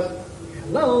people was,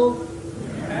 hello?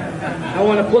 I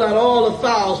want to pull out all the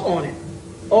files on it.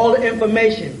 All the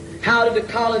information. How did the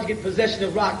college get possession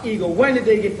of Rock Eagle? When did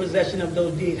they get possession of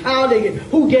those deeds?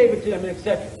 Who gave it to them, and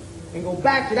etc. And go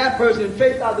back to that person and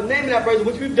trace out the name of that person,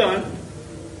 which we've done,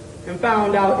 and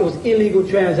found out it was illegal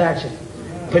transaction.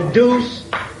 Produce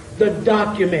the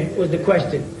document was the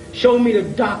question. Show me the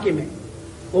document.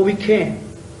 Well, we can't.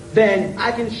 Then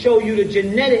I can show you the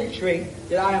genetic trait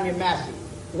that I am Yamassee,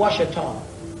 Washita,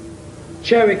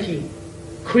 Cherokee,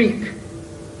 Creek,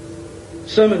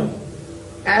 Seminole,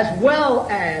 as well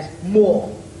as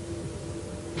Moor.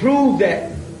 prove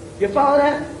that. You follow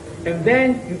that? And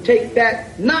then you take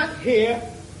that, not here.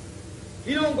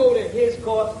 You don't go to his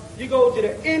court. You go to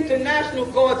the international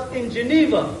courts in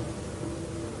Geneva.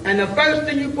 And the first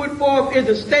thing you put forth is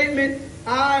a statement,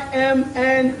 I am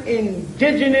an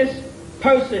indigenous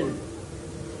person.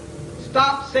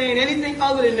 Stop saying anything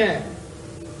other than that.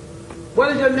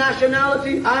 What is your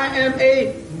nationality? I am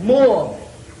a Moor.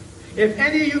 If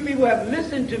any of you people have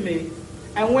listened to me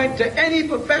and went to any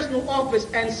professional office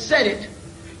and said it,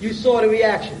 you saw the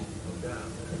reaction.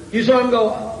 You saw them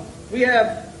go, we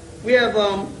have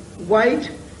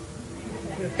white,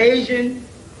 Asian,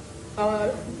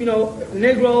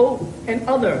 Negro, and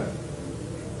other.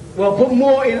 Well, put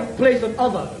more in place of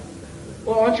other.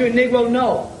 Or aren't you a Negro?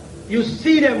 No. You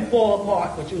see them fall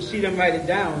apart, but you see them write it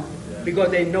down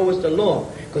because they know it's the law.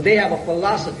 Because they have a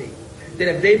philosophy that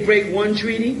if they break one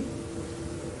treaty,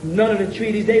 none of the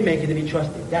treaties they make it to be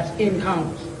trusted. That's in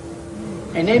Congress.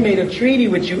 And they made a treaty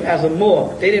with you as a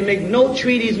Moor. They didn't make no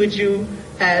treaties with you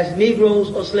as Negroes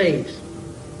or slaves.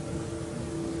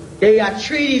 They got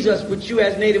treaties with you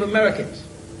as Native Americans.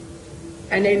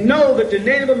 And they know that the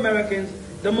Native Americans,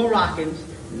 the Moroccans,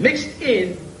 mixed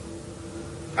in,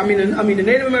 the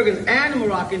Native Americans and the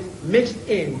Moroccans mixed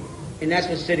in, and that's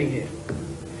what's sitting here.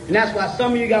 And that's why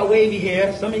some of you got wavy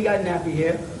hair, some of you got nappy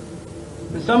hair,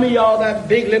 and some of y'all got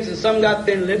big lips, and some got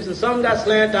thin lips, and some got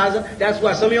slantizer. That's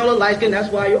why some of y'all are light skinned. That's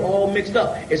why you're all mixed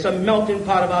up. It's a melting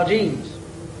pot of our genes.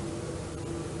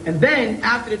 And then,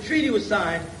 after the treaty was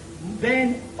signed,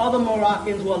 then other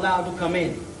Moroccans were allowed to come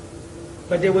in.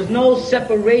 But there was no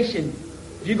separation.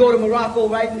 If you go to Morocco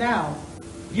right now,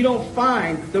 you don't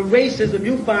find the racism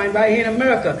you find right here in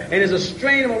America. And there's a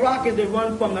strain of Moroccans that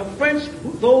run from the French,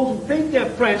 those who think they're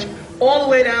French, all the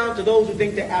way down to those who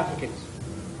think they're Africans.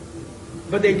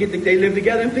 But they live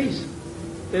together in peace.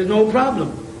 There's no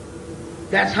problem.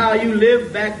 That's how you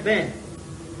lived back then.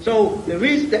 So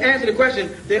to answer the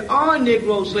question, there are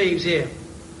Negro slaves here.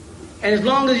 And as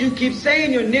long as you keep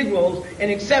saying you're Negroes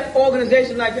and accept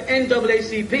organizations like the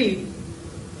NAACP,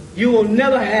 you will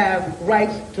never have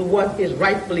rights to what is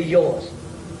rightfully yours.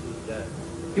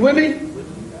 You with me?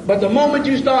 But the moment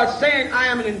you start saying, I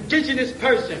am an indigenous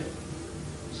person,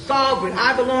 sovereign,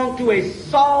 I belong to a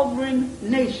sovereign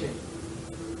nation,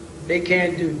 they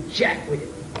can't do jack with it.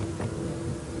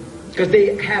 Because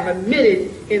they have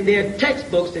admitted in their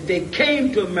textbooks that they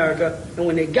came to America, and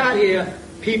when they got here,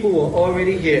 people were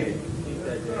already here.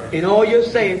 And all you're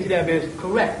saying to them is,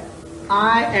 correct.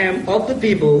 I am of the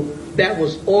people that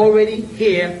was already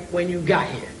here when you got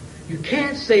here. You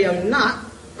can't say I'm not,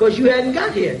 because you hadn't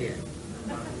got here yet.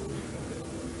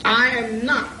 I am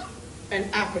not an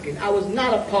African. I was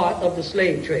not a part of the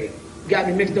slave trade. Got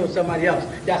me mixed up with somebody else.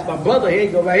 That's my brother here. He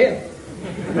go right here.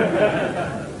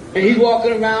 And he's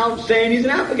walking around saying he's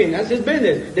an African. That's his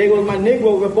business. There goes my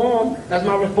Negro reform. That's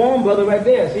my reform brother right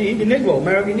there. See, he's a Negro,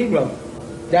 American Negro.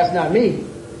 That's not me.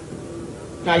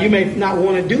 Now, you may not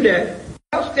want to do that.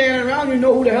 Out staring around, you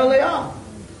know who the hell they are.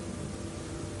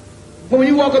 But when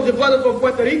you walk up to brother from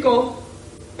Puerto Rico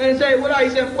and say, what are you?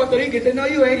 He said, Puerto Rico. He said, no,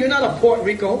 you ain't. You're not a Puerto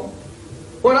Rico.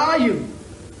 What are you?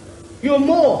 You're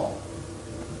Moor.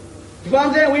 You know what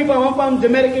I'm saying? I'm from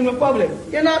Dominican Republic.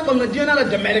 You're not a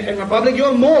Dominican Republic.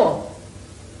 You're Moor.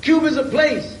 Cuba's a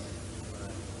place,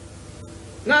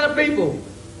 not a people.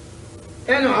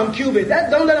 And I'm Cuban.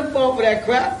 Don't let them fall for that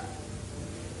crap.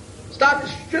 Stop,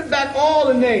 strip back all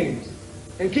the names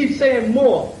and keep saying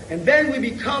more. And then we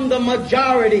become the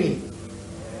majority.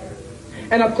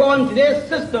 And according to their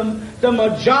system, the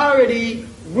majority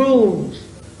rules.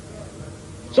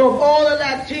 So if all the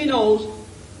Latinos,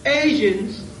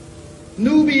 Asians,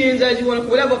 Nubians, as you want to,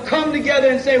 whatever, come together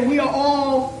and say we are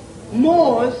all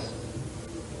Moors,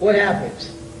 what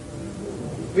happens?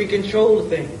 We control the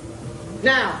thing.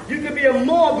 Now, you could be a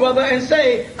Moor brother and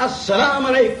say, Assalamu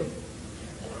alaikum.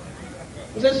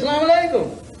 You say, Assalamu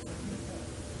alaikum.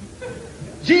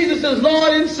 Jesus is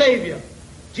Lord and Savior.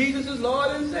 Jesus is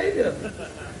Lord and Savior.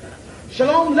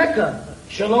 Shalom leka.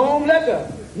 Shalom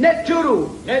leka. Neturu.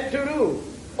 Neturu.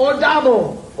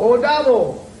 Odabo.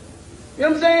 Odabo. You know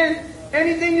what I'm saying?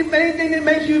 Anything that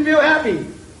makes you feel happy.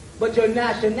 But your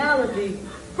nationality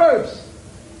first.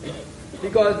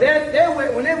 Because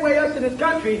when they weigh us in this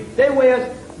country, they weigh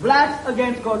us blacks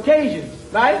against Caucasians,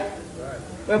 right?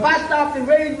 But if I stopped and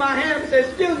raised my hand and said,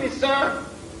 excuse me, sir,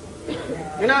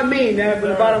 and I mean that from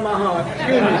the bottom of my heart,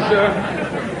 excuse me,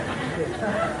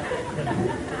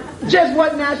 sir. Just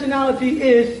what nationality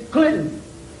is Clinton?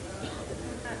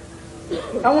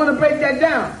 I want to break that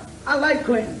down. I like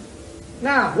Clinton.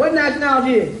 Now, what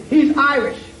nationality is? He's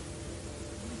Irish.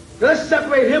 Let's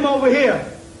separate him over here.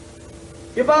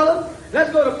 You follow?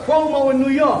 Let's go to Cuomo in New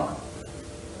York.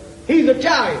 He's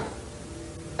Italian.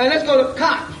 And let's go to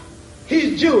Koch.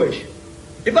 He's Jewish.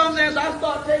 You know what I'm saying? So I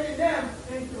start taking them,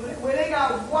 and where they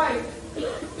got white,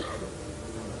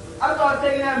 I start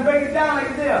taking them and breaking it down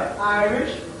like this.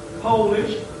 Irish,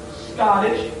 Polish,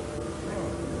 Scottish,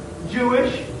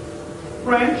 Jewish,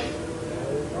 French,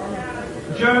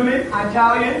 German,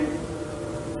 Italian,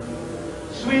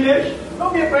 Swedish.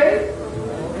 Don't be afraid.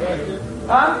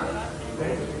 Huh?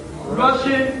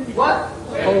 Russian, what?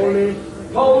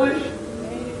 Polish.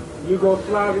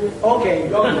 Yugoslavian. Okay,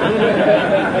 y'all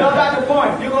got the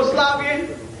point. Yugoslavian.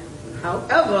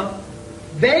 However,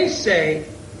 they say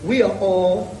we are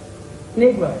all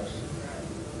Negroes.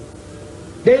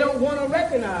 They don't want to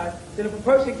recognize that if a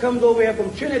person comes over here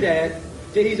from Trinidad,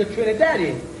 that he's a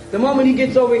Trinidadian. The moment he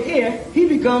gets over here, he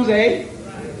becomes a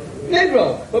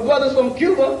Negro. But brothers from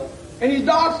Cuba, and he's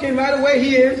dark skinned right away,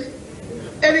 he is.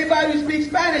 Everybody who speaks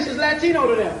Spanish is Latino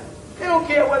to them. They don't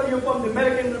care whether you're from the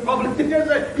Dominican Republic. They just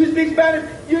say, you speak Spanish,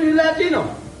 you're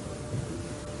Latino.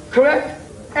 Correct?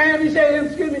 And if you say to them,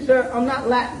 excuse me, sir, I'm not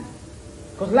Latin.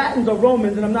 Because Latins are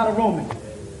Romans and I'm not a Roman.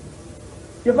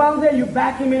 Your father there, you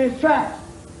back him in his tracks.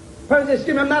 Person says,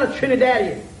 excuse me, I'm not a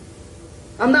Trinidadian.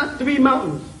 I'm not Three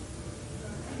Mountains.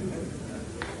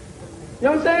 You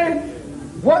know what I'm saying?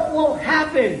 What will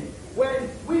happen when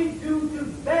we do to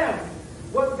them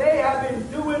what they have been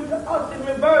doing to us in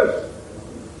reverse?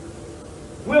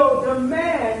 Will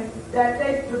demand that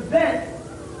they present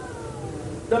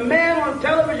the man on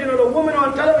television or the woman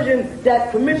on television that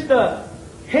commits the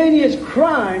heinous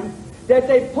crime, that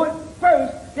they put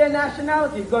first their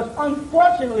nationality. Because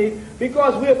unfortunately,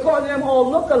 because we are causing them all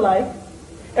look alike,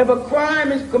 if a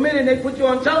crime is committed, they put you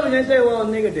on television and say, well, a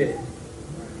nigger did it.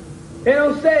 They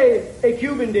don't say a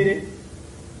Cuban did it.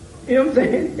 You know what I'm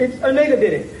saying? It's a nigger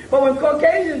did it. But when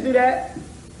Caucasians do that,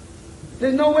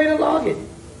 there's no way to log it.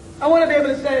 I want to be able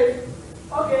to say,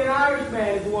 okay, an Irish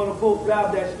man is the one who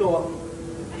robbed that store.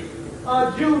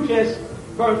 A Jew just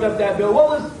burnt up that building.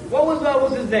 What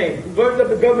was his name? Who burnt up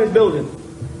the government building?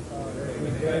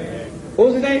 What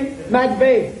was his name?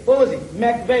 McVeigh. What was he?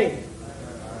 McVeigh.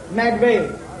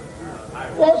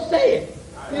 Well, say it.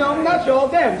 You know, not y'all,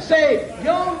 them. Say,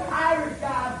 young Irish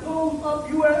guy blew up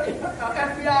US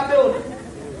FBI building.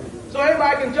 So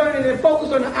everybody can turn in and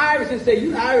focus on the Irish and say,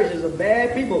 you Irish is a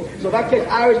bad people. So if I catch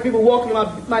Irish people walking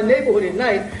in my neighborhood at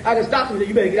night, I can stop them and say,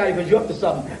 you better get out of here because you're up to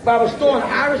something. If I have a store and an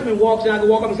Irishman walks in, I can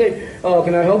walk up and say, oh,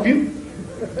 can I help you?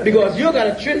 Because you got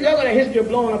a history of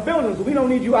blowing up buildings. So we don't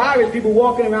need you Irish people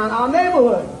walking around our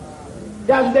neighborhood.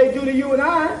 That's what they do to you and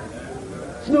I.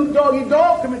 Snoop Doggy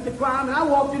Dogg commits the crime, and I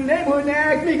walk through the neighborhood and they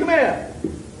ask me, come here.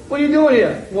 What are you doing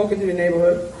here? Walking through the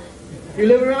neighborhood. You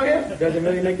live around here? Does it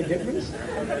really make a difference?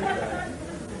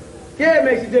 Yeah, it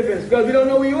makes a difference, because we don't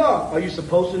know who you are. Are you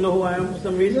supposed to know who I am for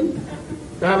some reason?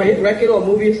 To have a hit record or a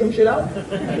movie or some shit out?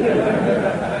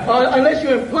 Unless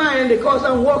you're implying because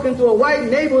I'm walking through a white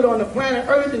neighborhood on the planet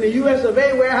Earth in the US of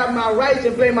A where I have my rights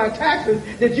and pay my taxes,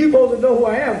 that you're supposed to know who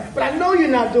I am. But I know you're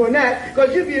not doing that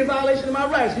because you'd be in violation of my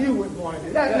rights. So you wouldn't want to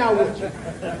do that. That's not what you.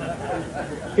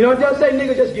 You know, they'll say,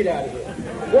 nigga, just get out of here.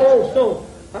 Whoa, so,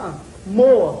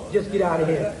 more, just get out of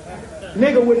here.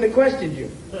 Nigga wouldn't have questioned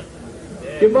you.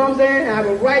 You know what I'm saying? I have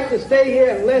a right to stay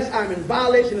here unless I'm in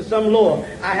violation of some law.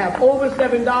 I have over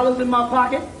 $7 in my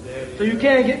pocket, so you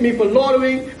can't get me for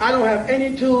loitering. I don't have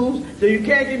any tools, so you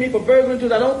can't get me for burglary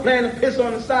tools. I don't plan to piss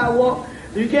on the sidewalk,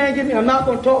 so you can't get me. I'm not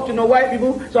going to talk to no white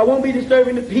people, so I won't be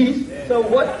disturbing the peace. So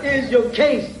what is your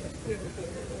case?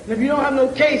 And if you don't have no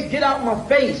case, get out my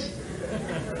face.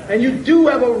 And you do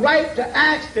have a right to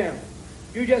ask them.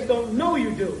 You just don't know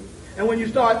you do. And when you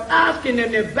start asking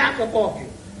them, they back up off you.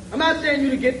 I'm not saying you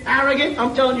to get arrogant.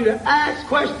 I'm telling you to ask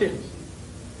questions.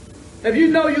 If you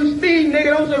know you speeding,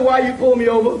 nigga, don't say why you pulled me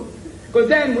over. Because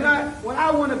then when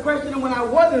I want to question him when I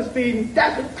wasn't speeding,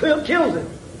 that's what kills it.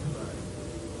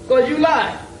 Because you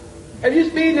lied. If you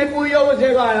speeding, they pull you over and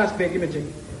say, all right, I speak, give me a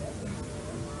ticket.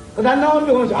 Because I know you're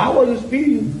going to say, I wasn't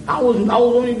speeding. I was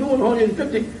only doing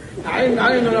 150. I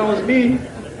didn't know I was speeding.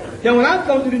 Then when I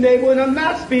come to the neighborhood and I'm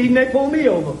not speeding, they pull me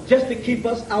over. Just to keep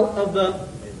us out of the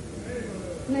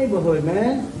neighborhood,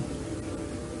 man.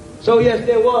 So yes,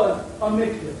 there was a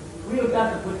mixture. We have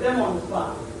got to put them on the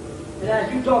spot. And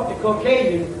as you talk to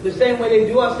Caucasians, the same way they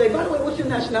do, I say, by the way, what's your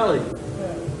nationality?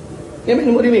 I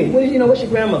mean, what do you mean? What's your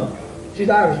grandmother? She's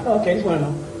Irish. Oh, okay, just want to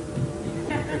know.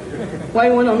 Why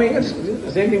you want to know? I mean,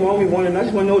 there's anything wrong with me wanting to know. I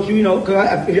just want to know what you know,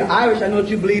 because if you're Irish, I know that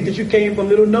you believe that you came from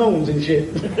little gnomes and shit.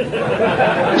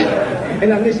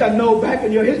 And at least I know back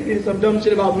in your history some dumb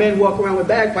shit about men walking around with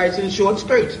bagpipes and short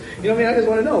skirts. You know what I mean? I just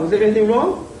want to know, is there anything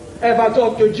wrong? And if I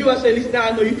talk to a Jew, I say, at least now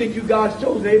I know you think you God's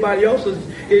chosen. Everybody else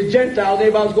is Gentiles.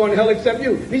 Everybody's going to hell except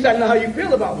you. At least I know how you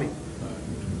feel about me.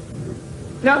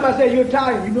 Now if I say you're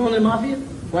Italian, you belong in the mafia?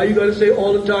 Why you got to say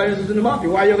all Italians is in the mafia?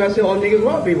 Why you got to say all niggas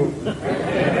wrong people?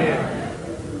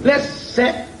 Let's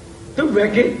set the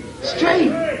record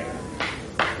straight.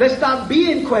 Let's stop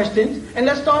being questions and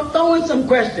let's start throwing some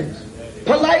questions.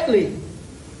 Politely.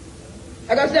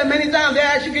 Like I said many times, they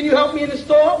ask you, can you help me in the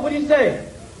store? What do you say?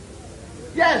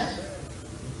 Yes.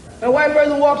 A white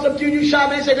person walks up to you and you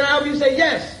shopping and say, can I help you? You say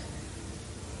yes.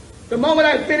 The moment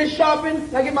I finish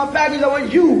shopping, I get my package, I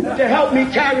want you to help me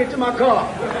carry it to my car.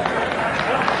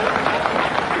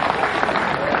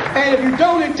 And if you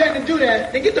don't intend to do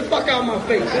that, then get the fuck out of my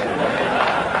face.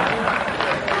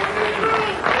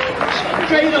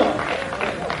 Straight up.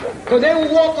 Because they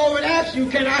will walk over and ask you,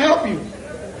 can I help you?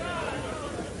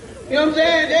 You know what I'm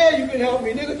saying? There you can help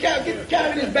me. Nigga,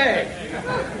 carry this bag.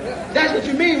 That's what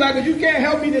you mean, right? Because you can't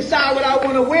help me decide what I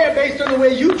want to wear based on the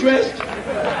way you dressed.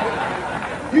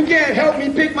 You can't help me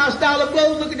pick my style of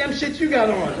clothes. Look at them shit you got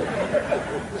on.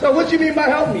 So what you mean by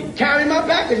help me? Carry my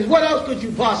packages. What else could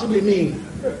you possibly mean?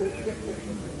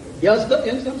 You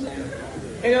understand what I'm saying?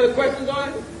 Any other questions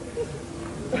on it?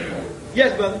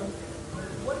 Yes, brother.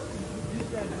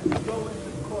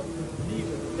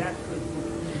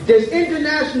 There's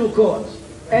international courts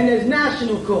and there's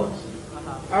national courts.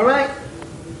 All right?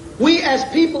 We as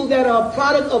people that are a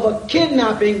product of a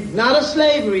kidnapping, not a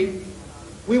slavery,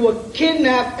 we were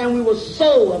kidnapped and we were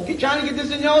sold. I'm trying to get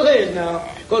this in your head now,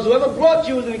 because whoever brought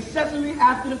you is an accessory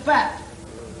after the fact.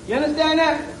 You understand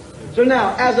that? So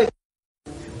now,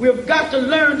 we've got to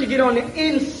learn to get on the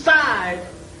inside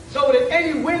so that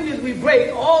any windows we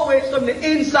break always from the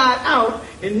inside out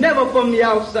and never from the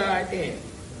outside in.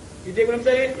 You dig what I'm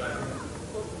saying?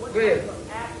 Go ahead.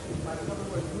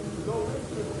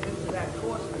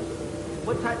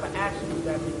 What type of action would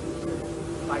that be?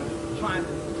 Like trying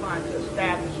to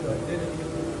establish your identity.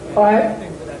 All right.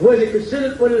 What is it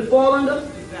considered? What does it fall under?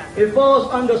 Exactly. It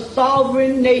falls under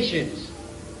sovereign nations.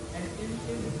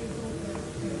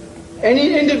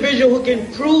 Any individual who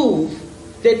can prove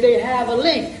that they have a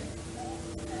link.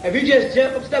 If you just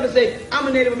jump up step and say, I'm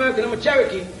a Native American, I'm a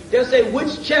Cherokee, they'll say,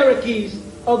 which Cherokees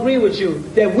agree with you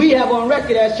that we have on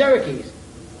record as Cherokees?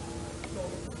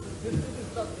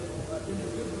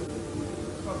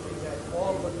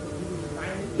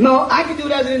 No, I can do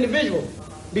that as an individual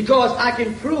because I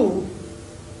can prove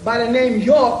by the name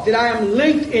York that I am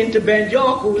linked into Ben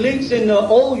York, who links in the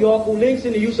old York, who links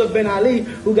in the Yusuf Ben Ali,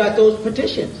 who got those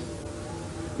petitions.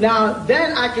 Now,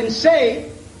 then I can say,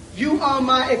 you are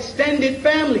my extended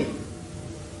family.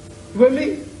 You with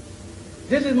me?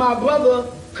 This is my brother,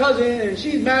 cousin, and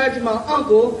she's married to my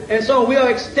uncle, and so we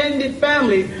are extended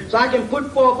family. So I can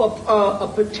put forth a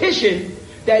petition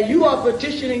that you are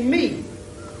petitioning me.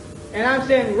 And I'm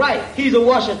saying, right, he's a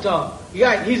Washita.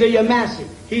 Right, he's a Yamassee.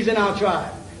 He's in our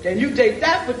tribe. Then you take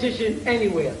that petition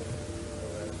anywhere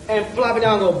and flop it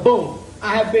down and go, boom.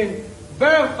 I have been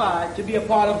verified to be a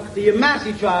part of the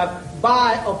Yamassee tribe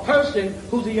by a person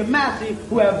who's a Yamassee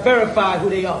who have verified who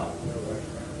they are.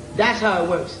 That's how it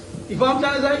works. You know what I'm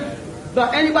trying to say?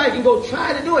 But anybody can go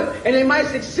try to do it, and they might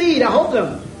succeed. I hope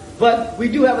them. But we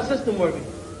do have a system working.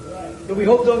 And we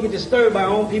hope don't get disturbed by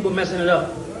our own people messing it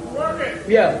up.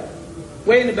 Yeah.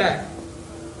 Way in the back.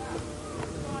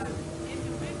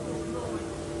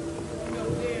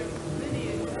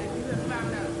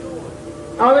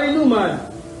 I already knew mine.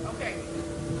 Okay.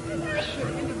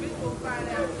 Should individuals find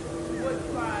out what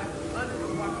tribe under the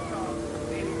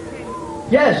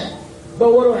Washita? Yes.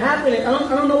 But what will happen is, I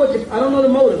don't know the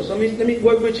motive, so let me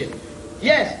work with you.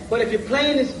 Yes, but if you're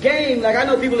playing this game, like I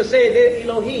know people that say they're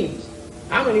Elohims.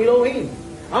 I'm an Elohim.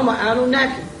 I'm an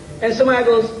Anunnaki. And somebody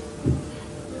goes,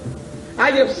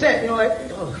 I get upset, like,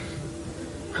 oh,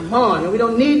 come on, we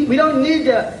don't need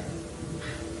the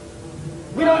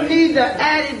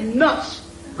added nuts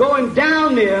going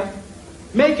down there,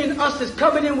 making us that's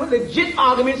coming in with legit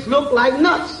arguments look like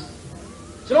nuts.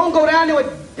 So don't go down there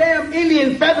with damn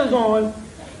Indian feathers on,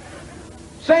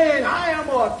 saying I am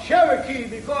a Cherokee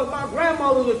because my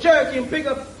grandmother was a Cherokee, and pick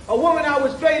up a woman out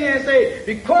with straight hair and say,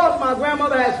 because my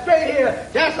grandmother has straight hair,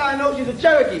 that's how I know she's a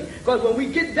Cherokee. Because when we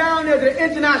get down there to the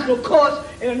international courts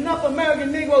and enough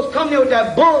American Negroes come there with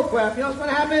that bull crap, you know what's going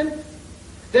to happen?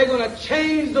 They're going to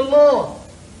change the law.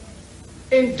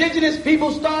 Indigenous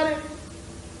people started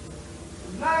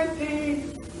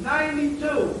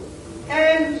 1992,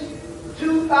 ends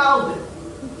 2000.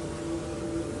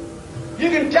 You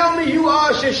can tell me you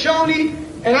are Shoshone,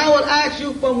 and I will ask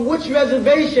you from which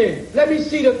reservation. Let me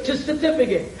see the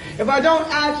certificate. If I don't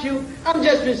ask you, I'm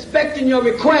just respecting your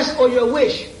request or your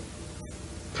wish.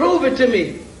 Prove it to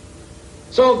me.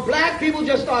 So if black people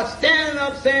just start standing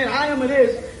up saying, I am a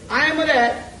this, I am a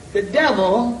that, the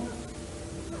devil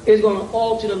is going to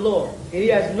alter the law. And he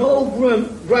has no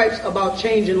gripes about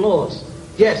changing laws.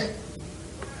 Yes?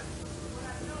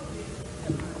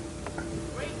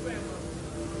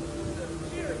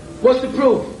 What's the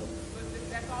proof?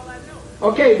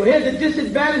 Okay, but here's the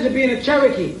disadvantage of being a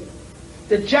Cherokee.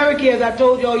 The Cherokee, as I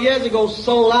told y'all years ago,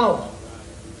 sold out.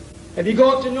 If you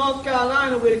go up to North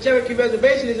Carolina where the Cherokee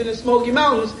Reservation is in the Smoky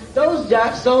Mountains, those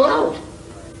jacks sold out.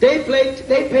 They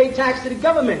pay tax to the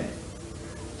government.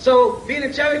 So being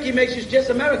a Cherokee makes you just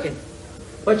American.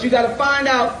 But you got to find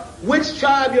out which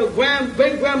tribe your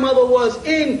great-grandmother was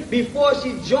in before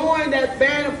she joined that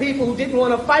band of people who didn't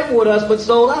want to fight with us but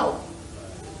sold out.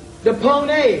 The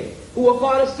Pone, who were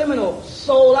part of Seminole,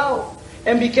 sold out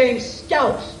and became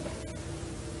scouts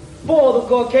for the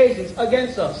Caucasians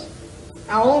against us.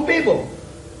 Our own people.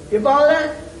 You follow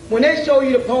that? When they show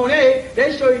you the Pone,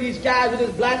 they show you these guys with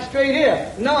this black straight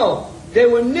hair. No, they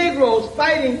were Negroes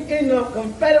fighting in the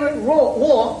Confederate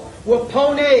War were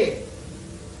Pone,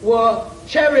 were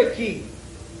Cherokee,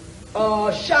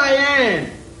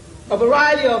 Cheyenne, a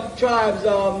variety of tribes,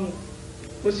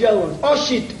 what's the other ones?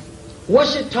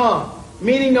 Washita,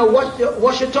 meaning the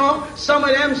Washita, some of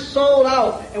them sold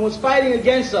out and was fighting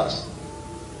against us.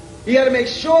 You got to make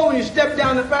sure when you step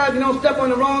down the path, you don't step on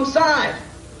the wrong side.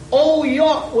 Old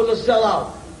York was a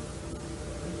sellout.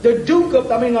 The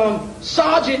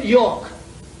Sergeant York,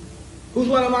 who's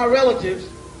one of my relatives,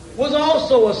 was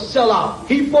also a sellout.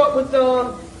 He fought with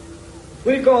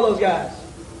what do you call those guys?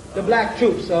 The black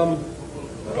troops, the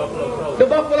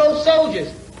Buffalo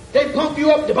Soldiers. They pump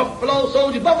you up, the Buffalo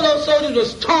Soldiers. Buffalo Soldiers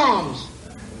was Toms.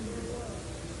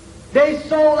 They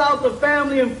sold out the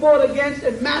family and fought against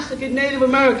and massacred Native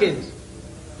Americans.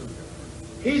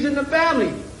 He's in the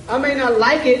family. I may not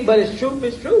like it, but it's truth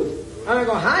is truth. I'm not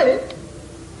going to hide it.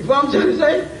 You know what I'm trying to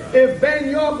say? If Ben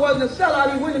York wasn't a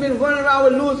sellout, he wouldn't have been running around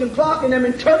with Lewis and Clark and them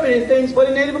interpreting things for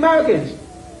the Native Americans.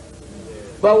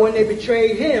 But when they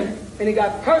betrayed him and it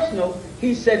got personal,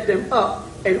 he set them up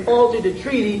and altered the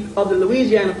treaty of the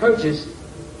Louisiana Purchase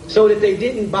so that they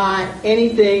didn't buy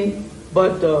anything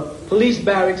but the police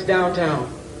barracks downtown.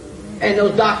 And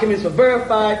those documents were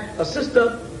verified. A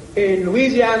sister in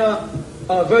Louisiana,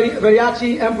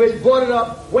 Veriachi Empress, brought it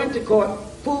up, went to court,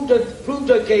 proved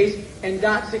her case, and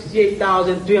got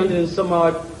 68,300 and some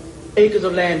odd acres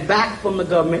of land back from the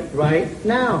government right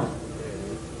now.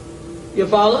 You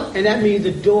follow? And that means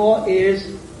the door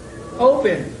is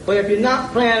open. But if you're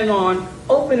not planning on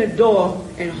opening the door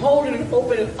and holding it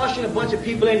open and ushering a bunch of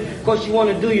people in because you want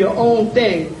to do your own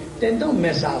thing, then don't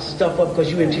mess our stuff up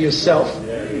because you're into yourself.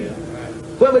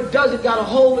 Whoever does it got to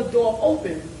hold the door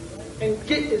open and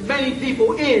get as many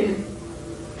people in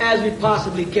as we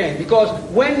possibly can. Because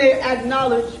when they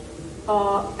acknowledge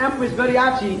Empress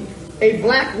Veriachi, a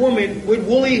black woman with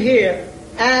woolly hair,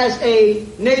 as a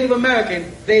Native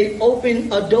American, they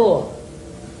open a door.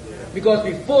 Because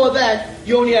before that,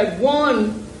 you only had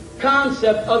one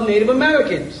concept of Native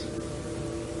Americans.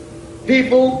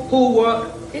 People who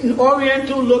were in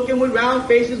Oriental looking with round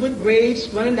faces with braids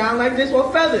running down like this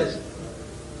or feathers.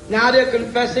 Now they're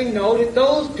confessing no, that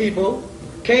those people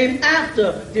came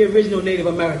after the original Native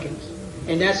Americans.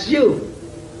 And that's you.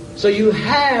 So you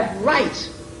have rights,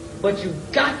 but you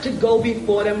got to go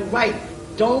before them right.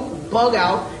 Don't bug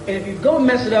out, and if you go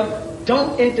mess it up,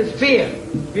 don't interfere.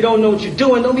 If you don't know what you're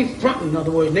doing, don't be fronting, in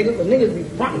other words, niggas, but niggas be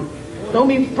fronting. Don't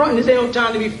be fronting. This ain't no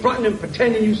time to be fronting and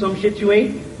pretending you some shit you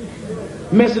ain't.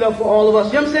 Mess it up for all of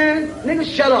us. You know what I'm saying?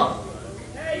 Niggas, shut up.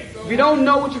 If you don't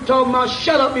know what you're talking about,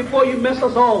 shut up before you mess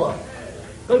us all up.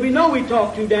 Because we know we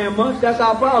talk too damn much. That's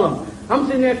our problem. I'm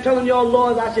sitting there telling y'all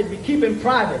laws I should be keeping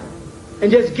private and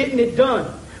just getting it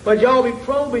done. But y'all be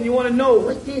probing, you want to know,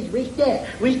 what's this, what's that,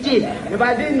 what's this? If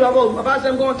I didn't, if I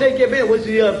said I'm going to take your bill, what's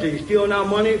he up to? You stealing our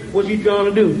money? What's he trying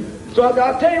to do? So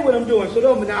I'll tell you what I'm doing. So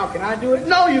now, can I do it?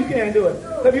 No, you can't do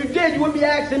it. If you did, you wouldn't be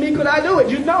asking me, could I do it?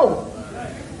 You'd know.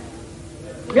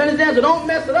 You understand? So don't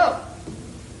mess it up.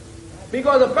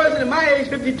 Because a person in my age,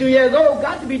 52 years old,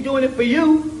 got to be doing it for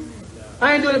you.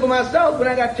 I ain't doing it for myself, but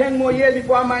I got 10 more years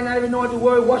before I might not even know what the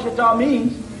word Washita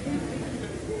means.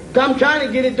 I'm trying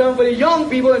to get it done for the young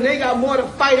people, and they got more to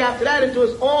fight after that until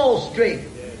it's all straight.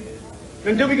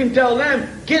 Until we can tell them,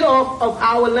 get off of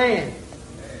our land.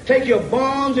 Take your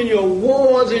bombs and your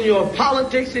wars and your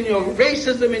politics and your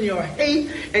racism and your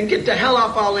hate and get the hell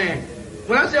off our land.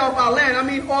 When I say off our land, I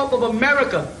mean off of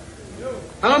America.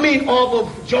 I don't mean off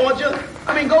of Georgia.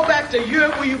 I mean go back to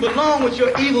Europe where you belong with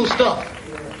your evil stuff.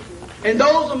 And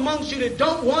those amongst you that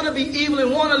don't want to be evil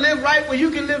and want to live right, well, you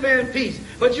can live in peace.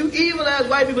 But you evil as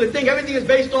white people that think everything is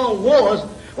based on wars,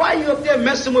 why are you up there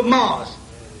messing with Mars?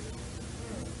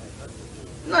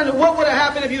 What would have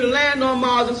happened if you'd have landed on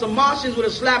Mars and some Martians would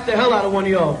have slapped the hell out of one of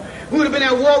y'all? We would have been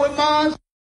at war with Mars?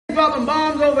 Dropping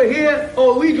bombs over here,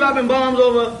 or we dropping bombs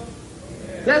over?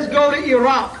 Let's go to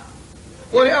Iraq.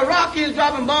 Were the Iraqis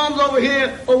dropping bombs over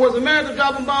here, or was America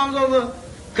dropping bombs over?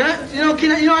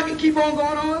 I can keep on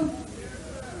going on?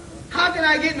 How can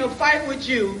I get in a fight with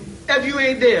you if you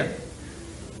ain't there?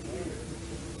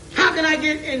 How can I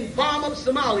get in bomb up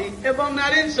Somali if I'm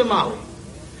not in Somali?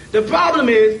 The problem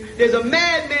is, there's a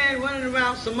madman running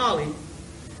around Somali,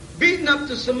 beating up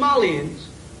the Somalians,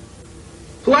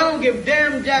 who I don't give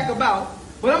damn jack about,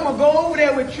 but I'm going to go over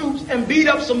there with troops and beat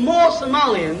up some more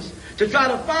Somalians to try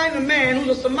to find a man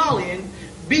who's a Somalian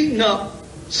beating up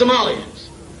Somalians.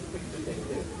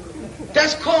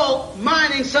 That's called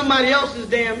minding somebody else's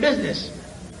damn business.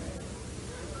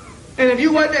 And if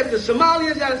you want that, the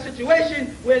Somalians got a situation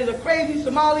where there's a crazy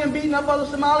Somalian beating up other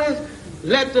Somalians,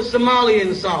 let the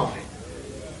Somalians solve it.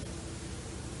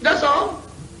 That's all.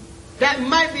 That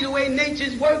might be the way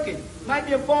nature's working. Might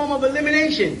be a form of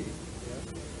elimination.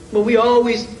 But we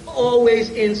always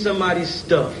in somebody's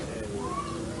stuff.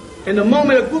 And the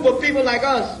moment a group of people like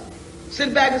us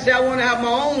sit back and say, I want to have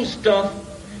my own stuff,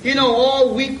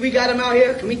 all week we got them out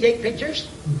here, can we take pictures?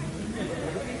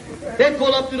 They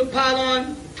pull up to the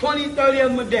pylon, 20, 30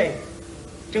 of them a day.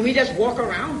 Can we just walk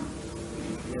around?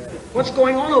 What's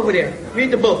going on over there? Read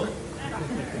the book.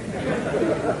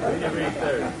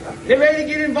 They're ready to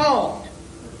get involved.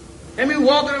 And we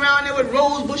walking around there with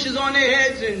rose bushes on their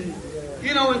heads and,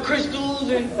 and crystals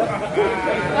and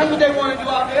that's what they want to do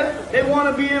out there. They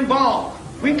want to be involved.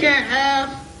 We can't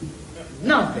have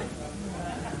nothing.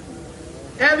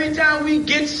 Every time we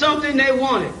get something, they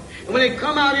want it. And when they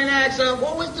come out and ask us,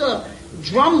 what was the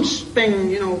drums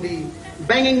thing, the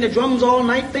banging the drums all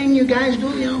night thing you guys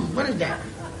do, what is that?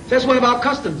 That's one about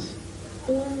customs.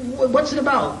 What's it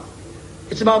about?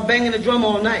 It's about banging the drum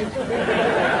all night.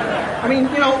 I mean,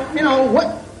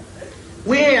 what?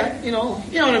 Where? You know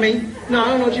what I mean? No, I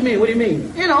don't know what you mean. What do you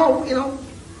mean? Yeah,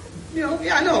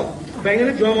 I know. Banging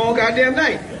the drum all goddamn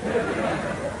night.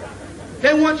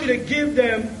 They want you to give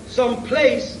them some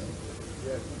place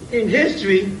in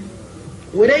history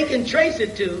where they can trace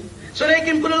it to, so they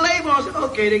can put a label on it.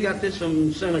 Okay, they got this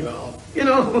from Senegal,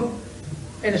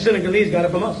 and the Senegalese got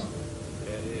it from us.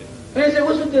 And they say,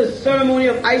 what's with the ceremony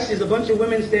of ISIS? A bunch of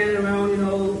women standing around,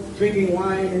 drinking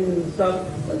wine and stuff.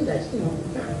 What is that?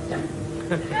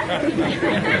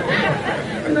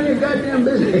 None of your goddamn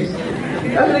business.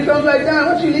 After it comes like that,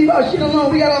 once you leave our shit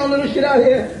alone, we got our little shit out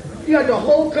here. You got the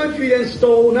whole country then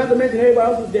stole, not to mention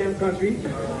everybody else's damn country.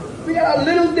 We got a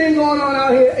little thing going on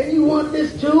out here, and you want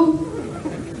this too?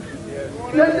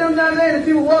 Let them down there, and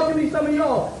people walk to me, some of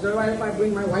y'all. Is it alright if I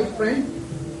bring my white friend?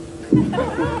 Did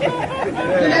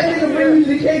that nigga bring me to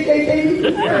the KKK?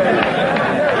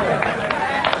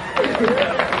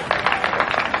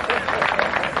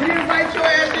 Did he invite your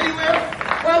ass anywhere?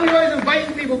 Well, we always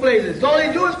inviting people places. All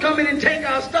they do is come in and take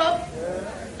our stuff.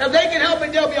 If they can help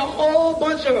it, there'll be a whole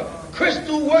bunch of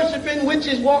crystal worshipping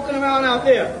witches walking around out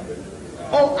there.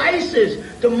 Oh, Isis,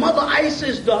 the mother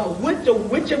Isis, the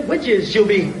witch of witches she'll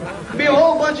be. Be a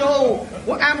whole bunch of old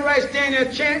Amorites standing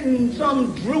there chanting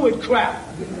some druid crap.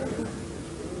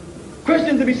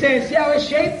 Christians will be saying, see how it's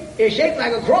shaped? It's shaped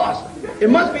like a cross. It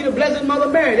must be the Blessed Mother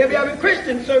Mary. They'll be having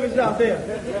Christian services out there.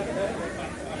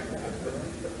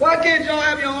 Why can't y'all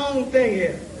have your own thing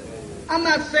here? I'm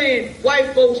not saying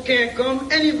white folks can't come.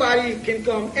 Anybody can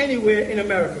come anywhere in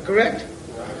America, correct?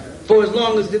 For as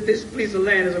long as this piece of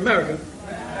land is America.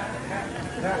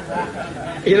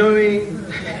 You know what I mean?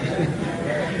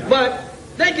 But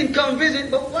they can come visit,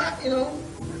 but what,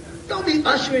 don't be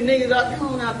ushering niggas out. Come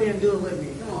on out there and do it with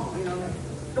me. Come on,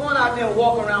 Come on out there and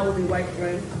walk around with me, white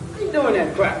friend. I ain't doing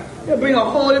that crap. They'll be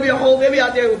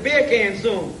out there with beer cans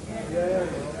soon.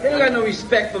 They don't got no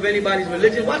respect for anybody's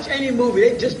religion. Watch any movie.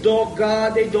 They just dog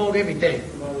God. They dog everything.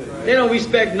 They don't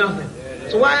respect nothing.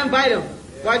 So why invite them?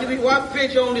 Why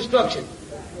create your own destruction?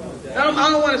 I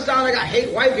don't want to sound like I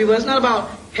hate white people. It's not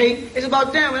about hate. It's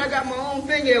about, damn, when I got my own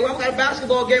thing here. Well, I got a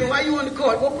basketball game. Why you on the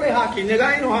court? Go play hockey, nigga.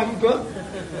 I ain't no hockey, bro.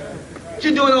 What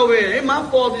you doing over here? Ain't my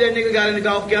fault that nigga got in the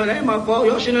golf game. That ain't my fault.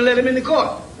 Y'all shouldn't have let him in the court.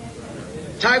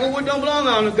 Tiger Woods don't belong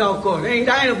on the golf course. That ain't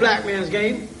a black man's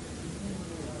game.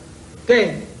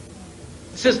 Then,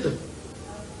 sister. I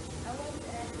wanted to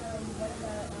ask what the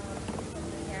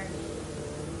heritage.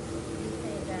 You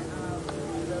say that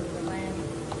the land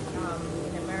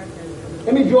in America.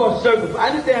 Let me draw a circle. I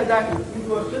understand exactly. You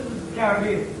draw a circle to the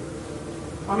Caribbean.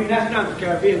 I mean, that's not the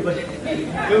Caribbean, but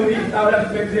we'll be out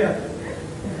of the here.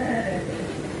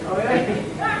 Okay?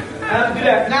 I'll do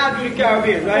that. Now I'll do the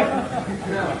Caribbean, right?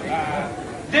 Now,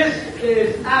 this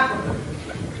is Africa.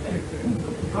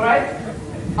 All right?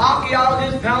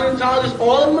 Archaeologists, paleontologists,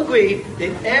 all of them agree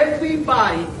that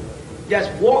everybody that's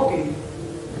walking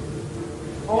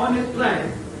on this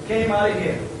planet came out of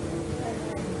here.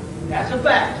 That's a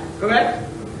fact, correct?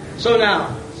 So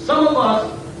now, some of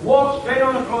us walked straight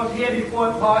on across here before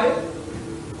it parted,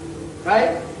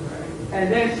 right?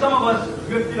 And then some of us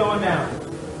drifted on down.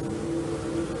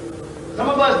 Some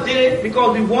of us did it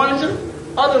because we wanted to.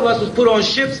 Other of us was put on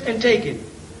ships and taken.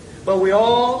 But we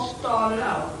all started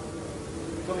out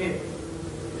from here.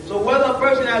 So whether a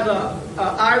person has a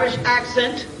Irish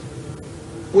accent,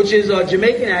 which is a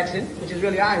Jamaican accent, which is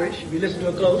really Irish, if you listen to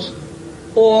it close,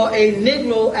 or a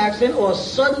Negro accent, or a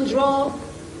Southern drawl,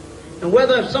 and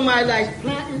whether if somebody likes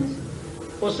plantains,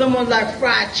 or someone likes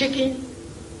fried chicken,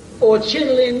 or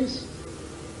chitlins,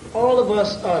 all of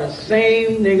us are the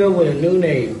same nigga with a new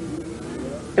name.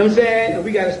 You know what I'm saying? And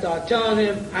we got to start telling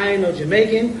him, I ain't no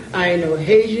Jamaican, I ain't no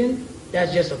Haitian,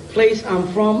 that's just a place I'm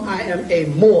from, I am a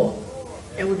Moor.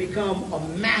 And we become a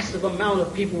massive amount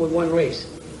of people with one race.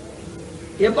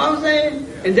 You know what I'm saying?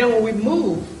 And then when we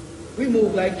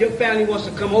move like your family wants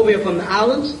to come over here from the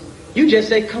islands, you just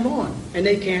say, come on. And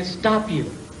they can't stop you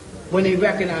when they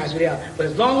recognize who they are. But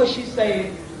as long as she's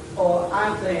saying, or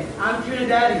I'm saying, I'm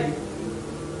Trinidadian,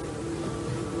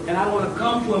 and I want to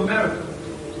come to America,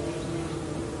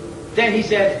 then he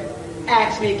said,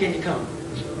 ask me, can you come?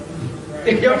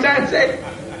 You know what I'm trying to say?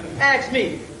 Ask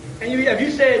me. And if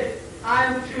you said,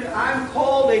 I'm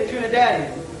called a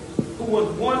Trinidadian, who was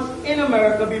once in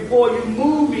America before you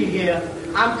moved me here,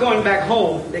 I'm going back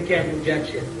home, they can't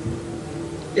reject you.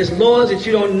 It's laws that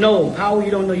you don't know, power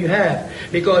you don't know you have,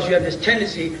 because you have this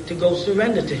tendency to go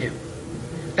surrender to him.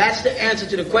 That's the answer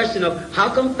to the question of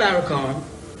how come Farrakhan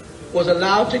was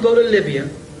allowed to go to Libya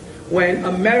when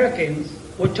Americans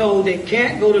were told they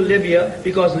can't go to Libya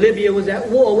because Libya was at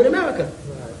war with America.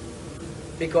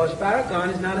 Because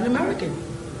Farrakhan is not an American.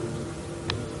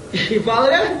 You follow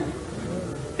that?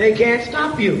 They can't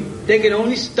stop you. They can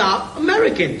only stop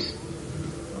Americans.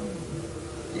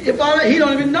 You follow that? He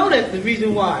don't even know that's the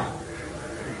reason why.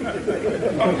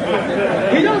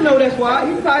 He don't know that's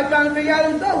why. He's probably trying to figure out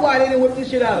himself why they didn't whip this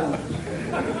shit out of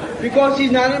him. Because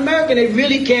he's not an American. They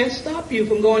really can't stop you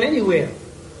from going anywhere.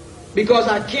 Because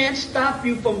I can't stop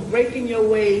you from breaking your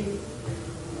way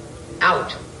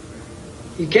out.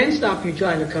 He can stop you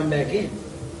trying to come back in.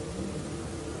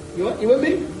 You with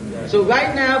me? So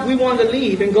right now, if we want to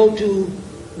leave and go to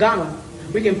Ghana,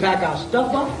 we can pack our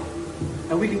stuff up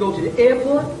and we can go to the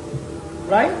airport,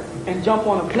 right? And jump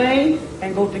on a plane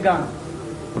and go to Ghana.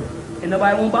 And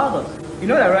nobody won't bother us. You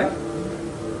know that, right?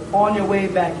 On your way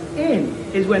back in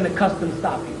is when the customs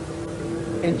stop you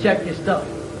and check your stuff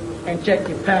and check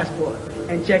your passport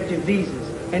and check your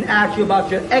visas and ask you about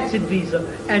your exit visa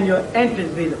and your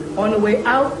entrance visa. On the way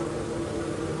out,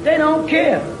 they don't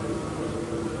care.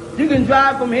 You can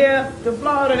drive from here to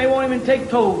Florida and they won't even take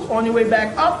tolls. On your way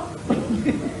back up,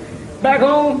 back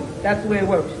home, that's the way it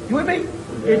works. You with me?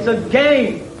 It's a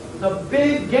game. It's a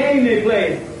big game they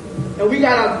play. And we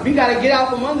gotta get out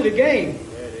from under the game.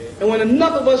 And when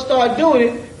enough of us start doing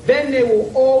it, then they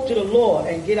will alter the law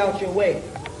and get out your way.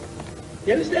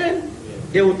 You understand?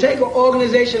 They will take an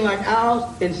organization like ours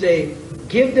and say,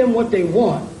 give them what they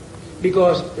want.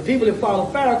 Because the people that follow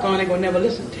Farrakhan ain't gonna never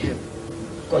listen to him.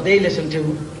 Because they listen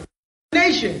to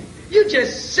nation. You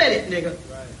just said it, nigga.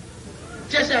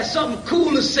 Just had something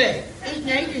cool to say. It's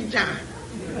nation time.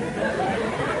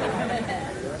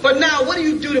 But now, what do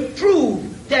you do to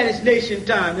prove that it's nation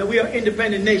time, that we are an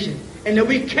independent nation, and that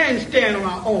we can stand on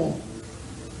our own?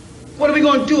 What are we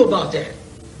going to do about that?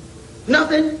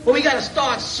 Nothing? Well, we got to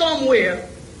start somewhere.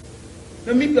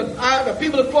 The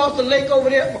people across the lake over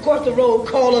there, across the road,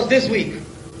 called us this week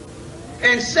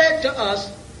and said to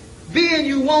us, being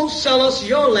you won't sell us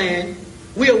your land,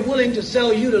 we are willing to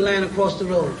sell you the land across the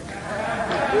road.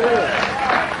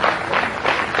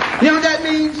 You know what that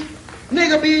means?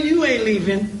 Nigga, being you ain't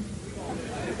leaving.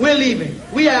 We're leaving.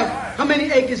 We have, how many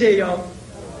acres here, y'all?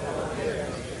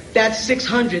 That's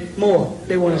 600 more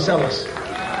they want to sell us.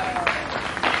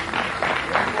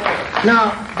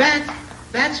 Now,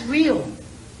 that's real.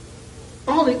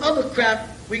 All the other crap,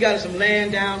 we got some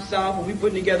land down south and we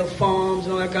putting together farms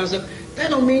and all that kind of stuff. That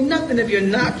don't mean nothing if you're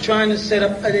not trying to set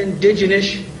up an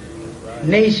indigenous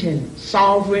nation,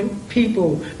 sovereign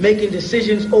people, making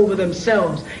decisions over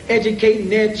themselves, educating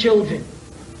their children.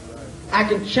 I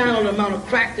can channel the amount of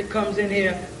crack that comes in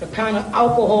here, the kind of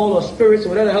alcohol or spirits or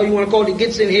whatever the hell you want to call it that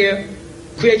gets in here,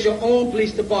 create your own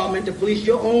police department to police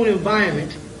your own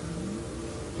environment.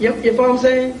 You know what I'm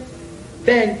saying?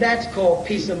 Then that's called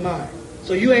peace of mind.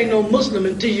 So you ain't no Muslim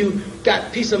until you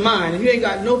got peace of mind. And you ain't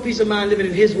got no peace of mind living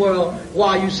in his world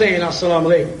while you saying Assalamu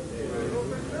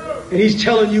alaikum. And he's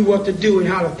telling you what to do and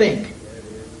how to think.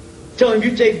 Telling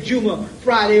you take Juma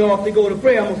Friday off to go to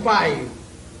prayer, I'm going to fire you.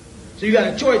 So you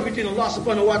got a choice between Allah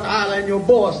subhanahu wa ta'ala and your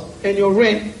boss and your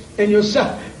rent and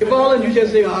yourself. If all of you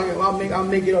just say, oh, I'll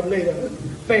make it up later.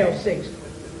 Fail 6.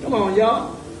 Come on,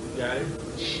 y'all. Got it.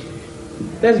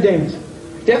 That's dangerous.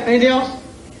 Anything else?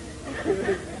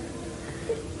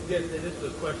 Yes, this is a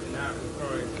question not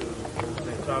referring to what we've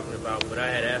been talking about, but I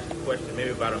had asked a question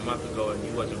maybe about a month ago and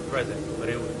you wasn't present, but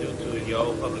it was due to your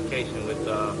old publication with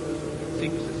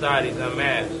Secret Societies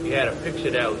Unmasked. You had a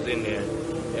picture that was in there,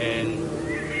 and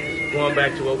going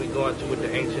back to what we're going through with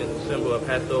the ancient symbol of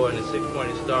Hathor and the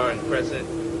six-pointed star and crescent,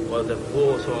 or the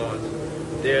bull's horns,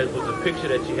 there was a picture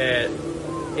that you had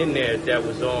in there that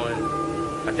was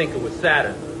on, I think it was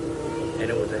Saturn, and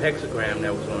it was a hexagram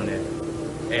that was on there.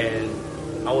 And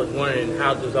I was wondering,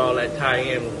 how does all that tie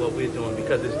in with what we're doing?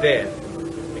 Because it's there.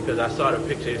 Because I saw the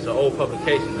picture. It's an old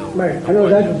publication, though. Right, I know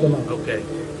that's what's going on. Okay.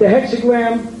 The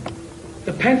hexagram,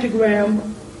 the pentagram,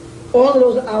 all of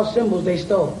those are our symbols they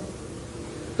stole.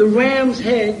 The ram's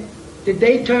head that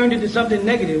they turned into something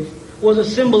negative was a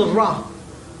symbol of Ra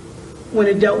when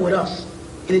it dealt with us.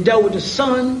 And it dealt with the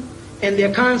sun, and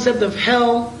their concept of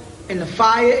hell and the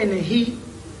fire and the heat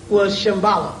was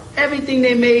Shambhala. Everything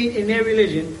they made in their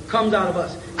religion comes out of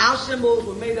us. Our symbols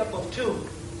were made up of two.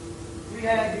 We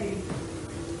had the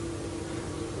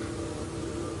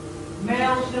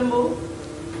male symbol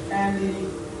and the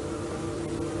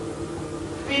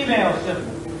female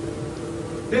symbol.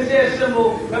 This here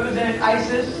symbol represents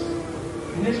Isis,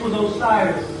 and this was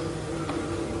Osiris.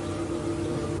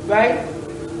 Right?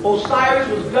 Osiris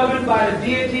was governed by the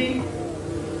deity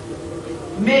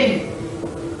Min.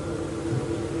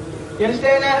 You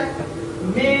understand that?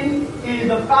 Min is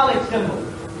the phallic symbol.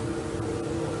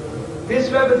 This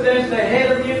represents the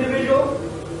head of the individual,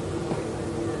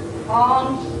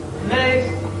 arms, legs,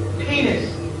 penis.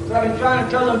 So I've been trying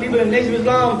to tell them people in the Nation of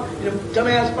Islam, tell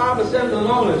me that's 5% of the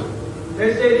longest.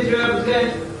 They say this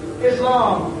represents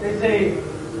Islam. They say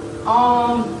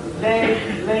arm,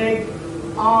 leg,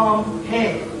 arm,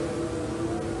 head.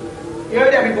 You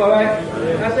heard that before, right?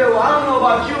 And I said, well, I don't know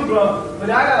about you, bro, but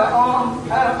I got an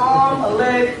arm, a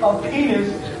leg, a penis,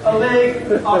 a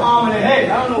leg, an arm, and a head.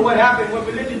 I don't know what happened, what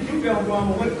religion you come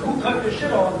from, or who cut the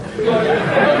shit off. You know what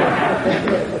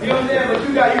I'm saying?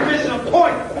 But you're missing a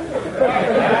point.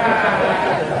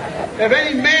 If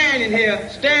any man in here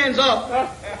stands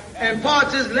up and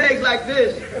parts his legs like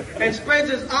this and spreads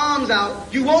his arms out,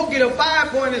 you won't get a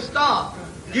 5-pointed star.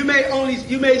 You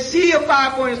may see a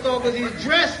 5-pointed star because he's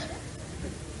dressed.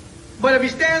 But if he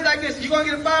stands like this, you gonna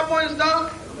get a 5-pointed star?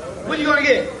 What you gonna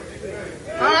get?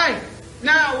 Alright.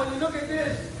 Now when you look at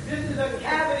this is a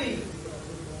cavity,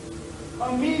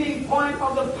 a meeting point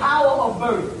of the power of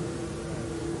birth.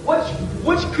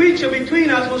 Which creature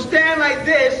between us will stand like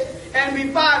this and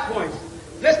be 5 points?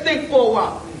 Let's think for a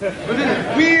while. This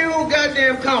is real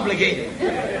goddamn complicated.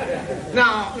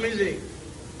 Now, let me see.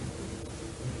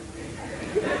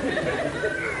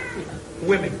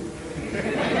 Women.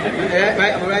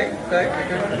 Right? Am I right?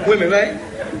 Right? Women, right?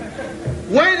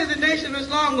 When is the Nation of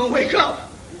Islam going to wake up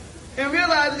and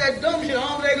realize that dumb shit,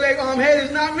 arm, leg, arm, head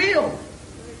is not real?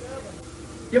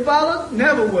 You follow?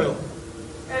 Never will.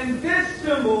 And this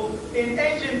symbol in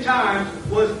ancient times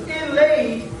was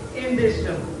inlaid in this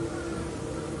symbol.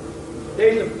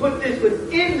 They used to put this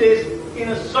within this in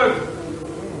a circle.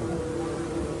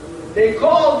 They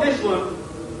called this one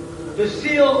the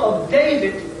seal of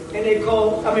David, and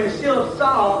the seal of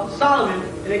Solomon,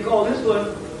 and they call this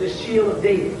one the shield of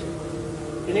David.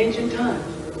 In ancient times,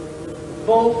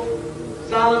 both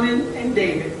Solomon and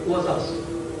David was us.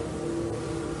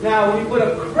 Now, when you put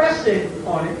a crescent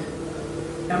on it,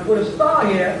 and put a star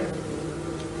here,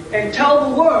 and tell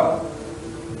the world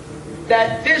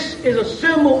that this is a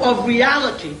symbol of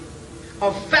reality,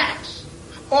 of facts,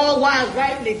 all wise,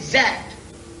 right, and exact,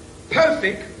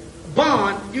 perfect,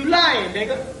 bond, you lying,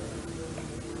 nigga.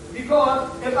 Because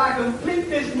if I complete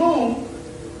this moon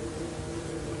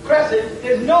crescent,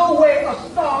 there's no way a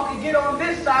star can get on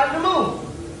this side of the moon.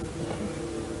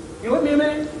 You with me,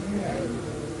 man?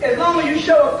 As long as you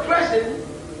show a crescent,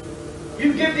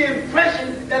 you give the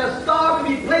impression that a star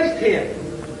can be placed here.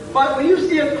 But when you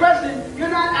see a crescent, you're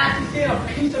not actually seeing a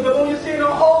piece of the moon, you're seeing a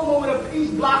whole moon with a piece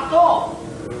blocked off.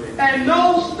 And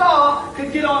no star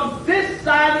could get on this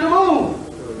side of the moon.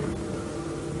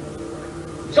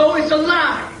 So it's a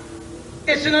lie.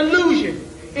 It's an illusion.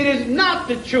 it is not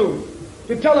the truth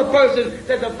to tell a person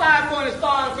that the five-pointed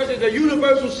star in Christ is the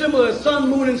universal symbol of sun,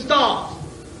 moon, and stars.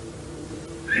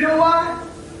 You know why?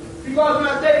 Because when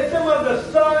I say the symbol of the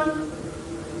sun,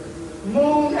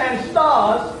 moon, and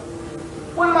stars,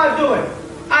 what am I doing?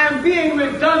 I am being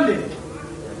redundant.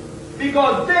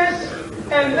 Because this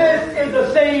and this is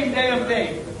the same damn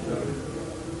thing.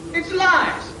 It's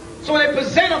lies. So when they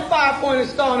present a five-pointed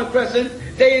star on a crescent,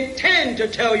 they intend to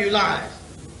tell you lies.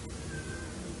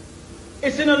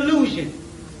 It's an illusion.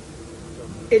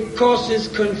 It causes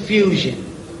confusion.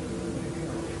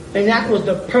 And that was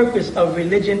the purpose of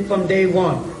religion from day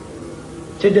one.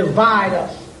 To divide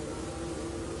us.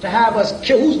 To have us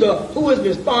kill. Who is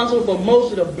responsible for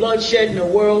most of the bloodshed in the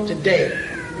world today?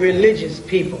 Religious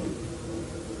people.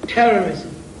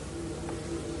 Terrorism.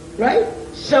 Right?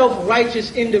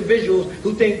 Self-righteous individuals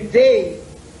who think they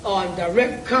are in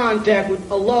direct contact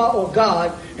with Allah or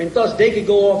God, and thus they can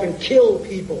go off and kill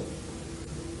people.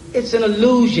 It's an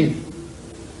illusion.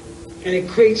 And it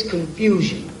creates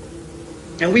confusion.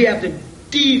 And we have to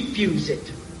defuse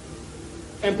it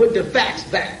and put the facts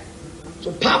back.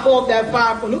 So pop off that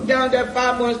look down at that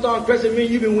 5-point star and crescent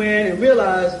ring you've been wearing and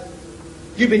realize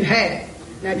you've been had.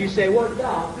 Now you say, what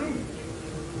about the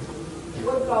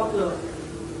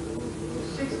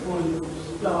 6-point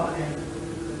star and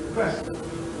crescent?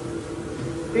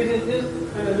 Isn't this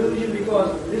an illusion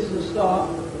because this is a star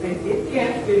and it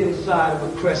can't fit inside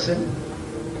of a crescent?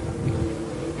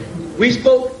 We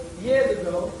spoke years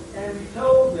ago and we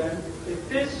told them that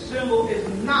this symbol is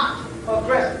not a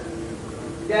crescent.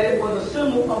 That it was a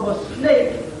symbol of a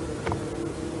snake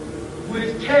with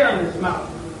its tail in its mouth.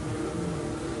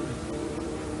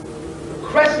 The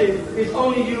crescent is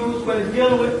only used when it's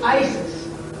dealing with Isis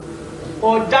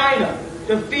or Dinah,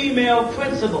 the female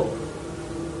principle.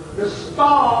 The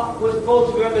star was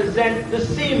supposed to represent the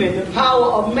semen, the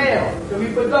power of male, the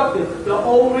reproductive, the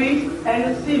ovaries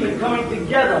and the semen coming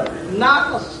together.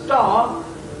 Not a star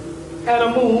and a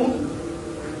moon.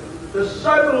 The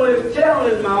serpent with his tail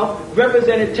in his mouth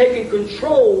represented taking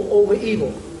control over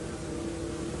evil.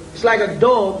 It's like a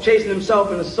dog chasing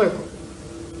himself in a circle.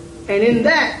 And in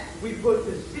that, we put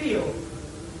the seal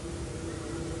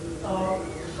of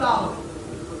Solomon.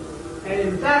 And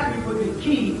in that, we put the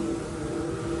key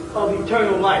of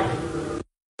eternal life.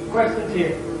 Questions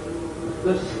here.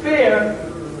 The sphere,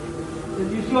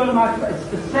 if you see on my, it's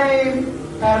the same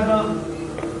as the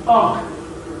ark.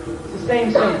 It's the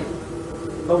same thing.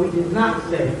 But we did not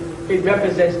say it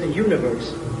represents the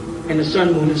universe and the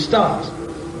sun, moon, and stars,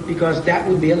 because that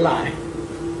would be a lie.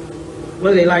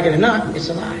 Whether they like it or not, it's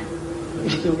a lie.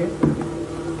 Okay?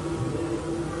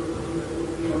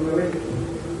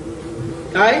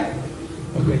 Alright?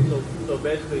 Okay, so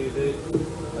basically is it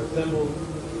a symbol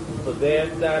for their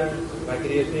Saturn like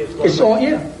it is here? It's all,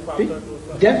 yeah.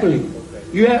 Definitely. Okay.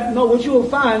 You have what you will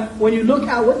find when you look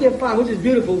at what they find, which is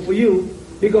beautiful for you,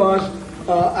 because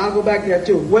I'll go back to that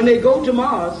too. When they go to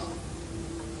Mars,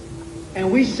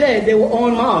 and we said they were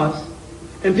on Mars,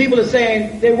 and people are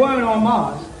saying they weren't on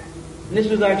Mars, and this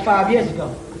was like 5 years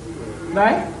ago,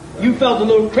 right? You felt a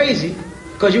little crazy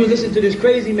because you were listening to this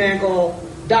crazy man called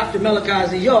Dr.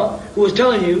 Malachi York, who was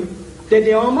telling you that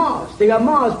they're on Mars. They got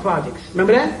Mars projects.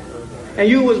 Remember that? And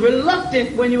you was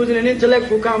reluctant when you was in an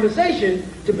intellectual conversation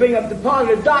to bring up the part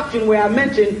of the doctrine where I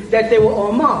mentioned that they were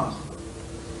on Mars.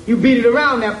 You beat it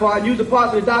around that part and used the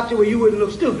parts of the doctrine where you wouldn't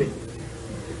look stupid.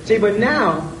 See, but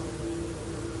now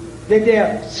that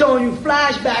they're showing you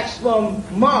flashbacks from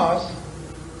Mars,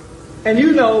 and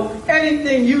you know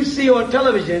anything you see on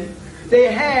television, they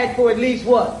had for at least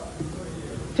what?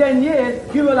 10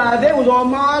 years, you realize they was on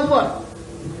Mars what?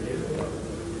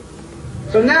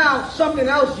 So now something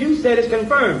else you said is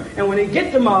confirmed. And when they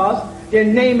get to Mars, they're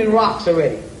naming rocks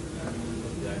already.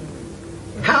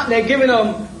 They're giving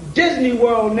them Disney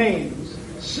World names.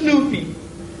 Snoopy.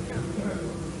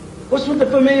 What's with the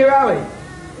familiarity?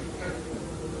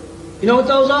 You know what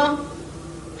those are?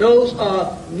 Those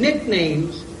are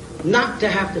nicknames not to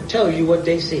have to tell you what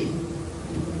they see.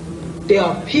 They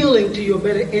are appealing to your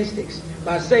better instincts.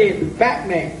 By saying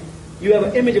Batman, you have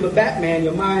an image of a Batman,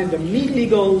 your mind immediately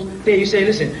goes there. You say,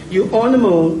 listen, you're on the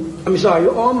moon,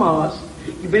 you're on Mars,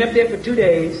 you've been up there for 2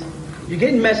 days, you're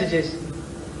getting messages.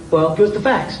 Well, here's the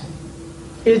facts.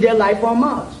 Is there life on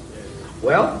Mars?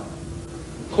 Well,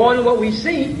 according to what we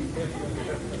see,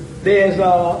 there's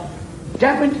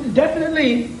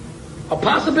definitely a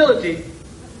possibility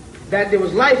that there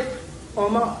was life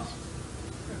on Mars.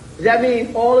 Does that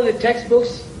mean all of the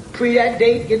textbooks pre that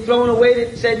date get thrown away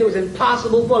that said it was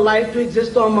impossible for life to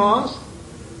exist on Mars?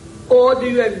 Or do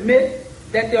you admit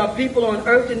that there are people on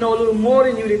Earth that know a little more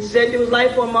than you that said there was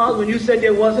life on Mars when you said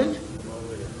there wasn't?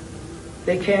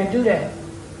 They can't do that.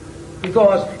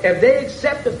 Because if they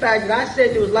accept the fact that I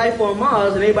said there was life on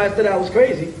Mars and everybody said I was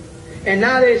crazy, and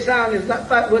now they sound,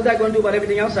 what's that going to do about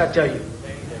everything else I tell you?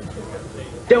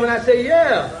 Then when I say,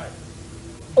 yeah,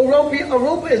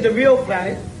 Europa is the real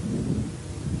planet.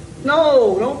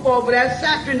 No, don't fall for that.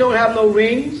 Saturn don't have no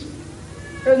rings.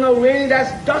 There's no rings,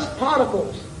 that's dust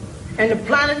particles. And the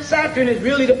planet Saturn is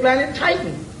really the planet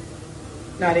Titan.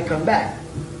 Now they come back.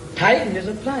 Titan is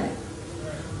a planet.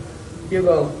 You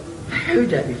go, I heard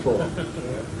that before.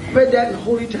 I read that in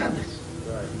holy tablets.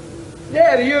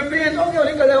 Yeah, the Europeans, okay,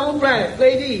 they got their own planet,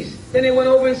 Pleiades. Then they went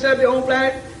over and set up their own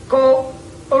planet called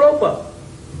Europa.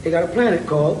 They got a planet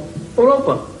called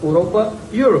Europa. Europa,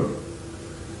 Europe.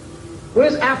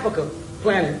 Where's Africa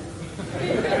planet?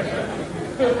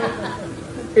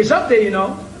 It's up there, you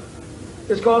know.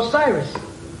 It's called Sirius.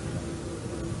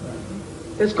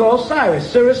 It's called Sirius.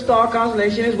 Sirius star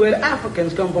constellation is where the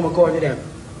Africans come from, according to them.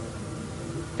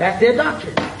 That's their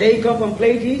doctrine. They come from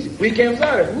Pleiades, we came from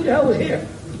Sirius. Who the hell was here?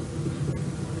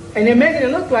 And they're making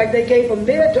it look like they came from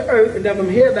there to Earth and then from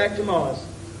here back to Mars.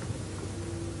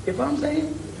 You know what I'm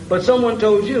saying? But someone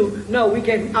told you, no, we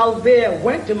came out there,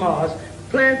 went to Mars,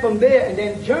 planned from there, and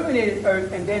then germinated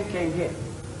Earth, and then came here.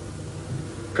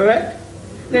 Correct?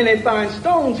 Then they find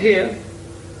stones here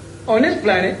on this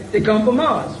planet that come from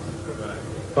Mars.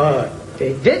 But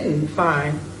they didn't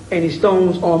find any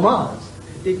stones on Mars.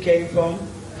 They came from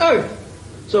Earth.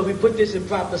 So if we put this in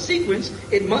proper sequence,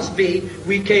 it must be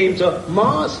we came to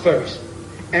Mars first.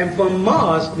 And from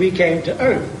Mars, we came to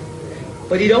Earth.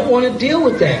 But he don't want to deal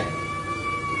with that.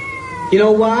 You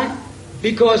know why?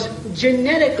 Because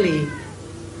genetically,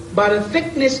 by the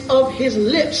thickness of his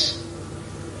lips,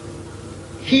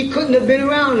 he couldn't have been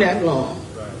around that long.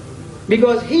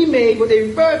 Because he made what they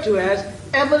refer to as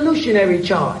evolutionary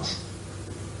charts.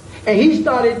 And he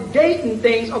started dating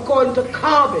things according to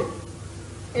carbon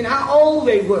and how old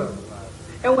they were.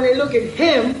 And when they look at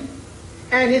him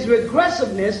and his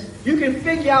regressiveness, you can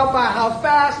figure out by how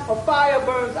fast a fire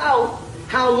burns out,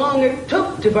 how long it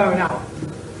took to burn out.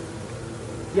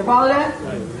 You follow that?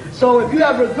 Right. So if you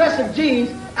have regressive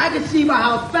genes, I can see by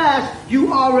how fast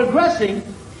you are regressing,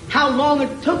 how long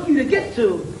it took you to get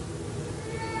to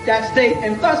that state,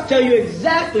 and thus tell you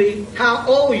exactly how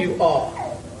old you are.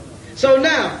 So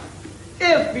now,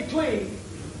 if between,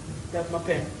 that's my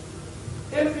pen,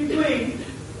 if between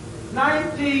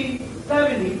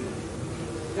 1970,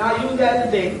 now use that as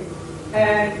a date,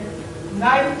 and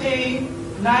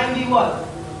 1990 what?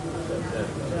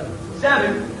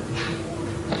 7,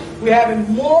 we're having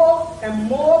more and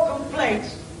more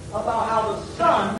complaints about how the sun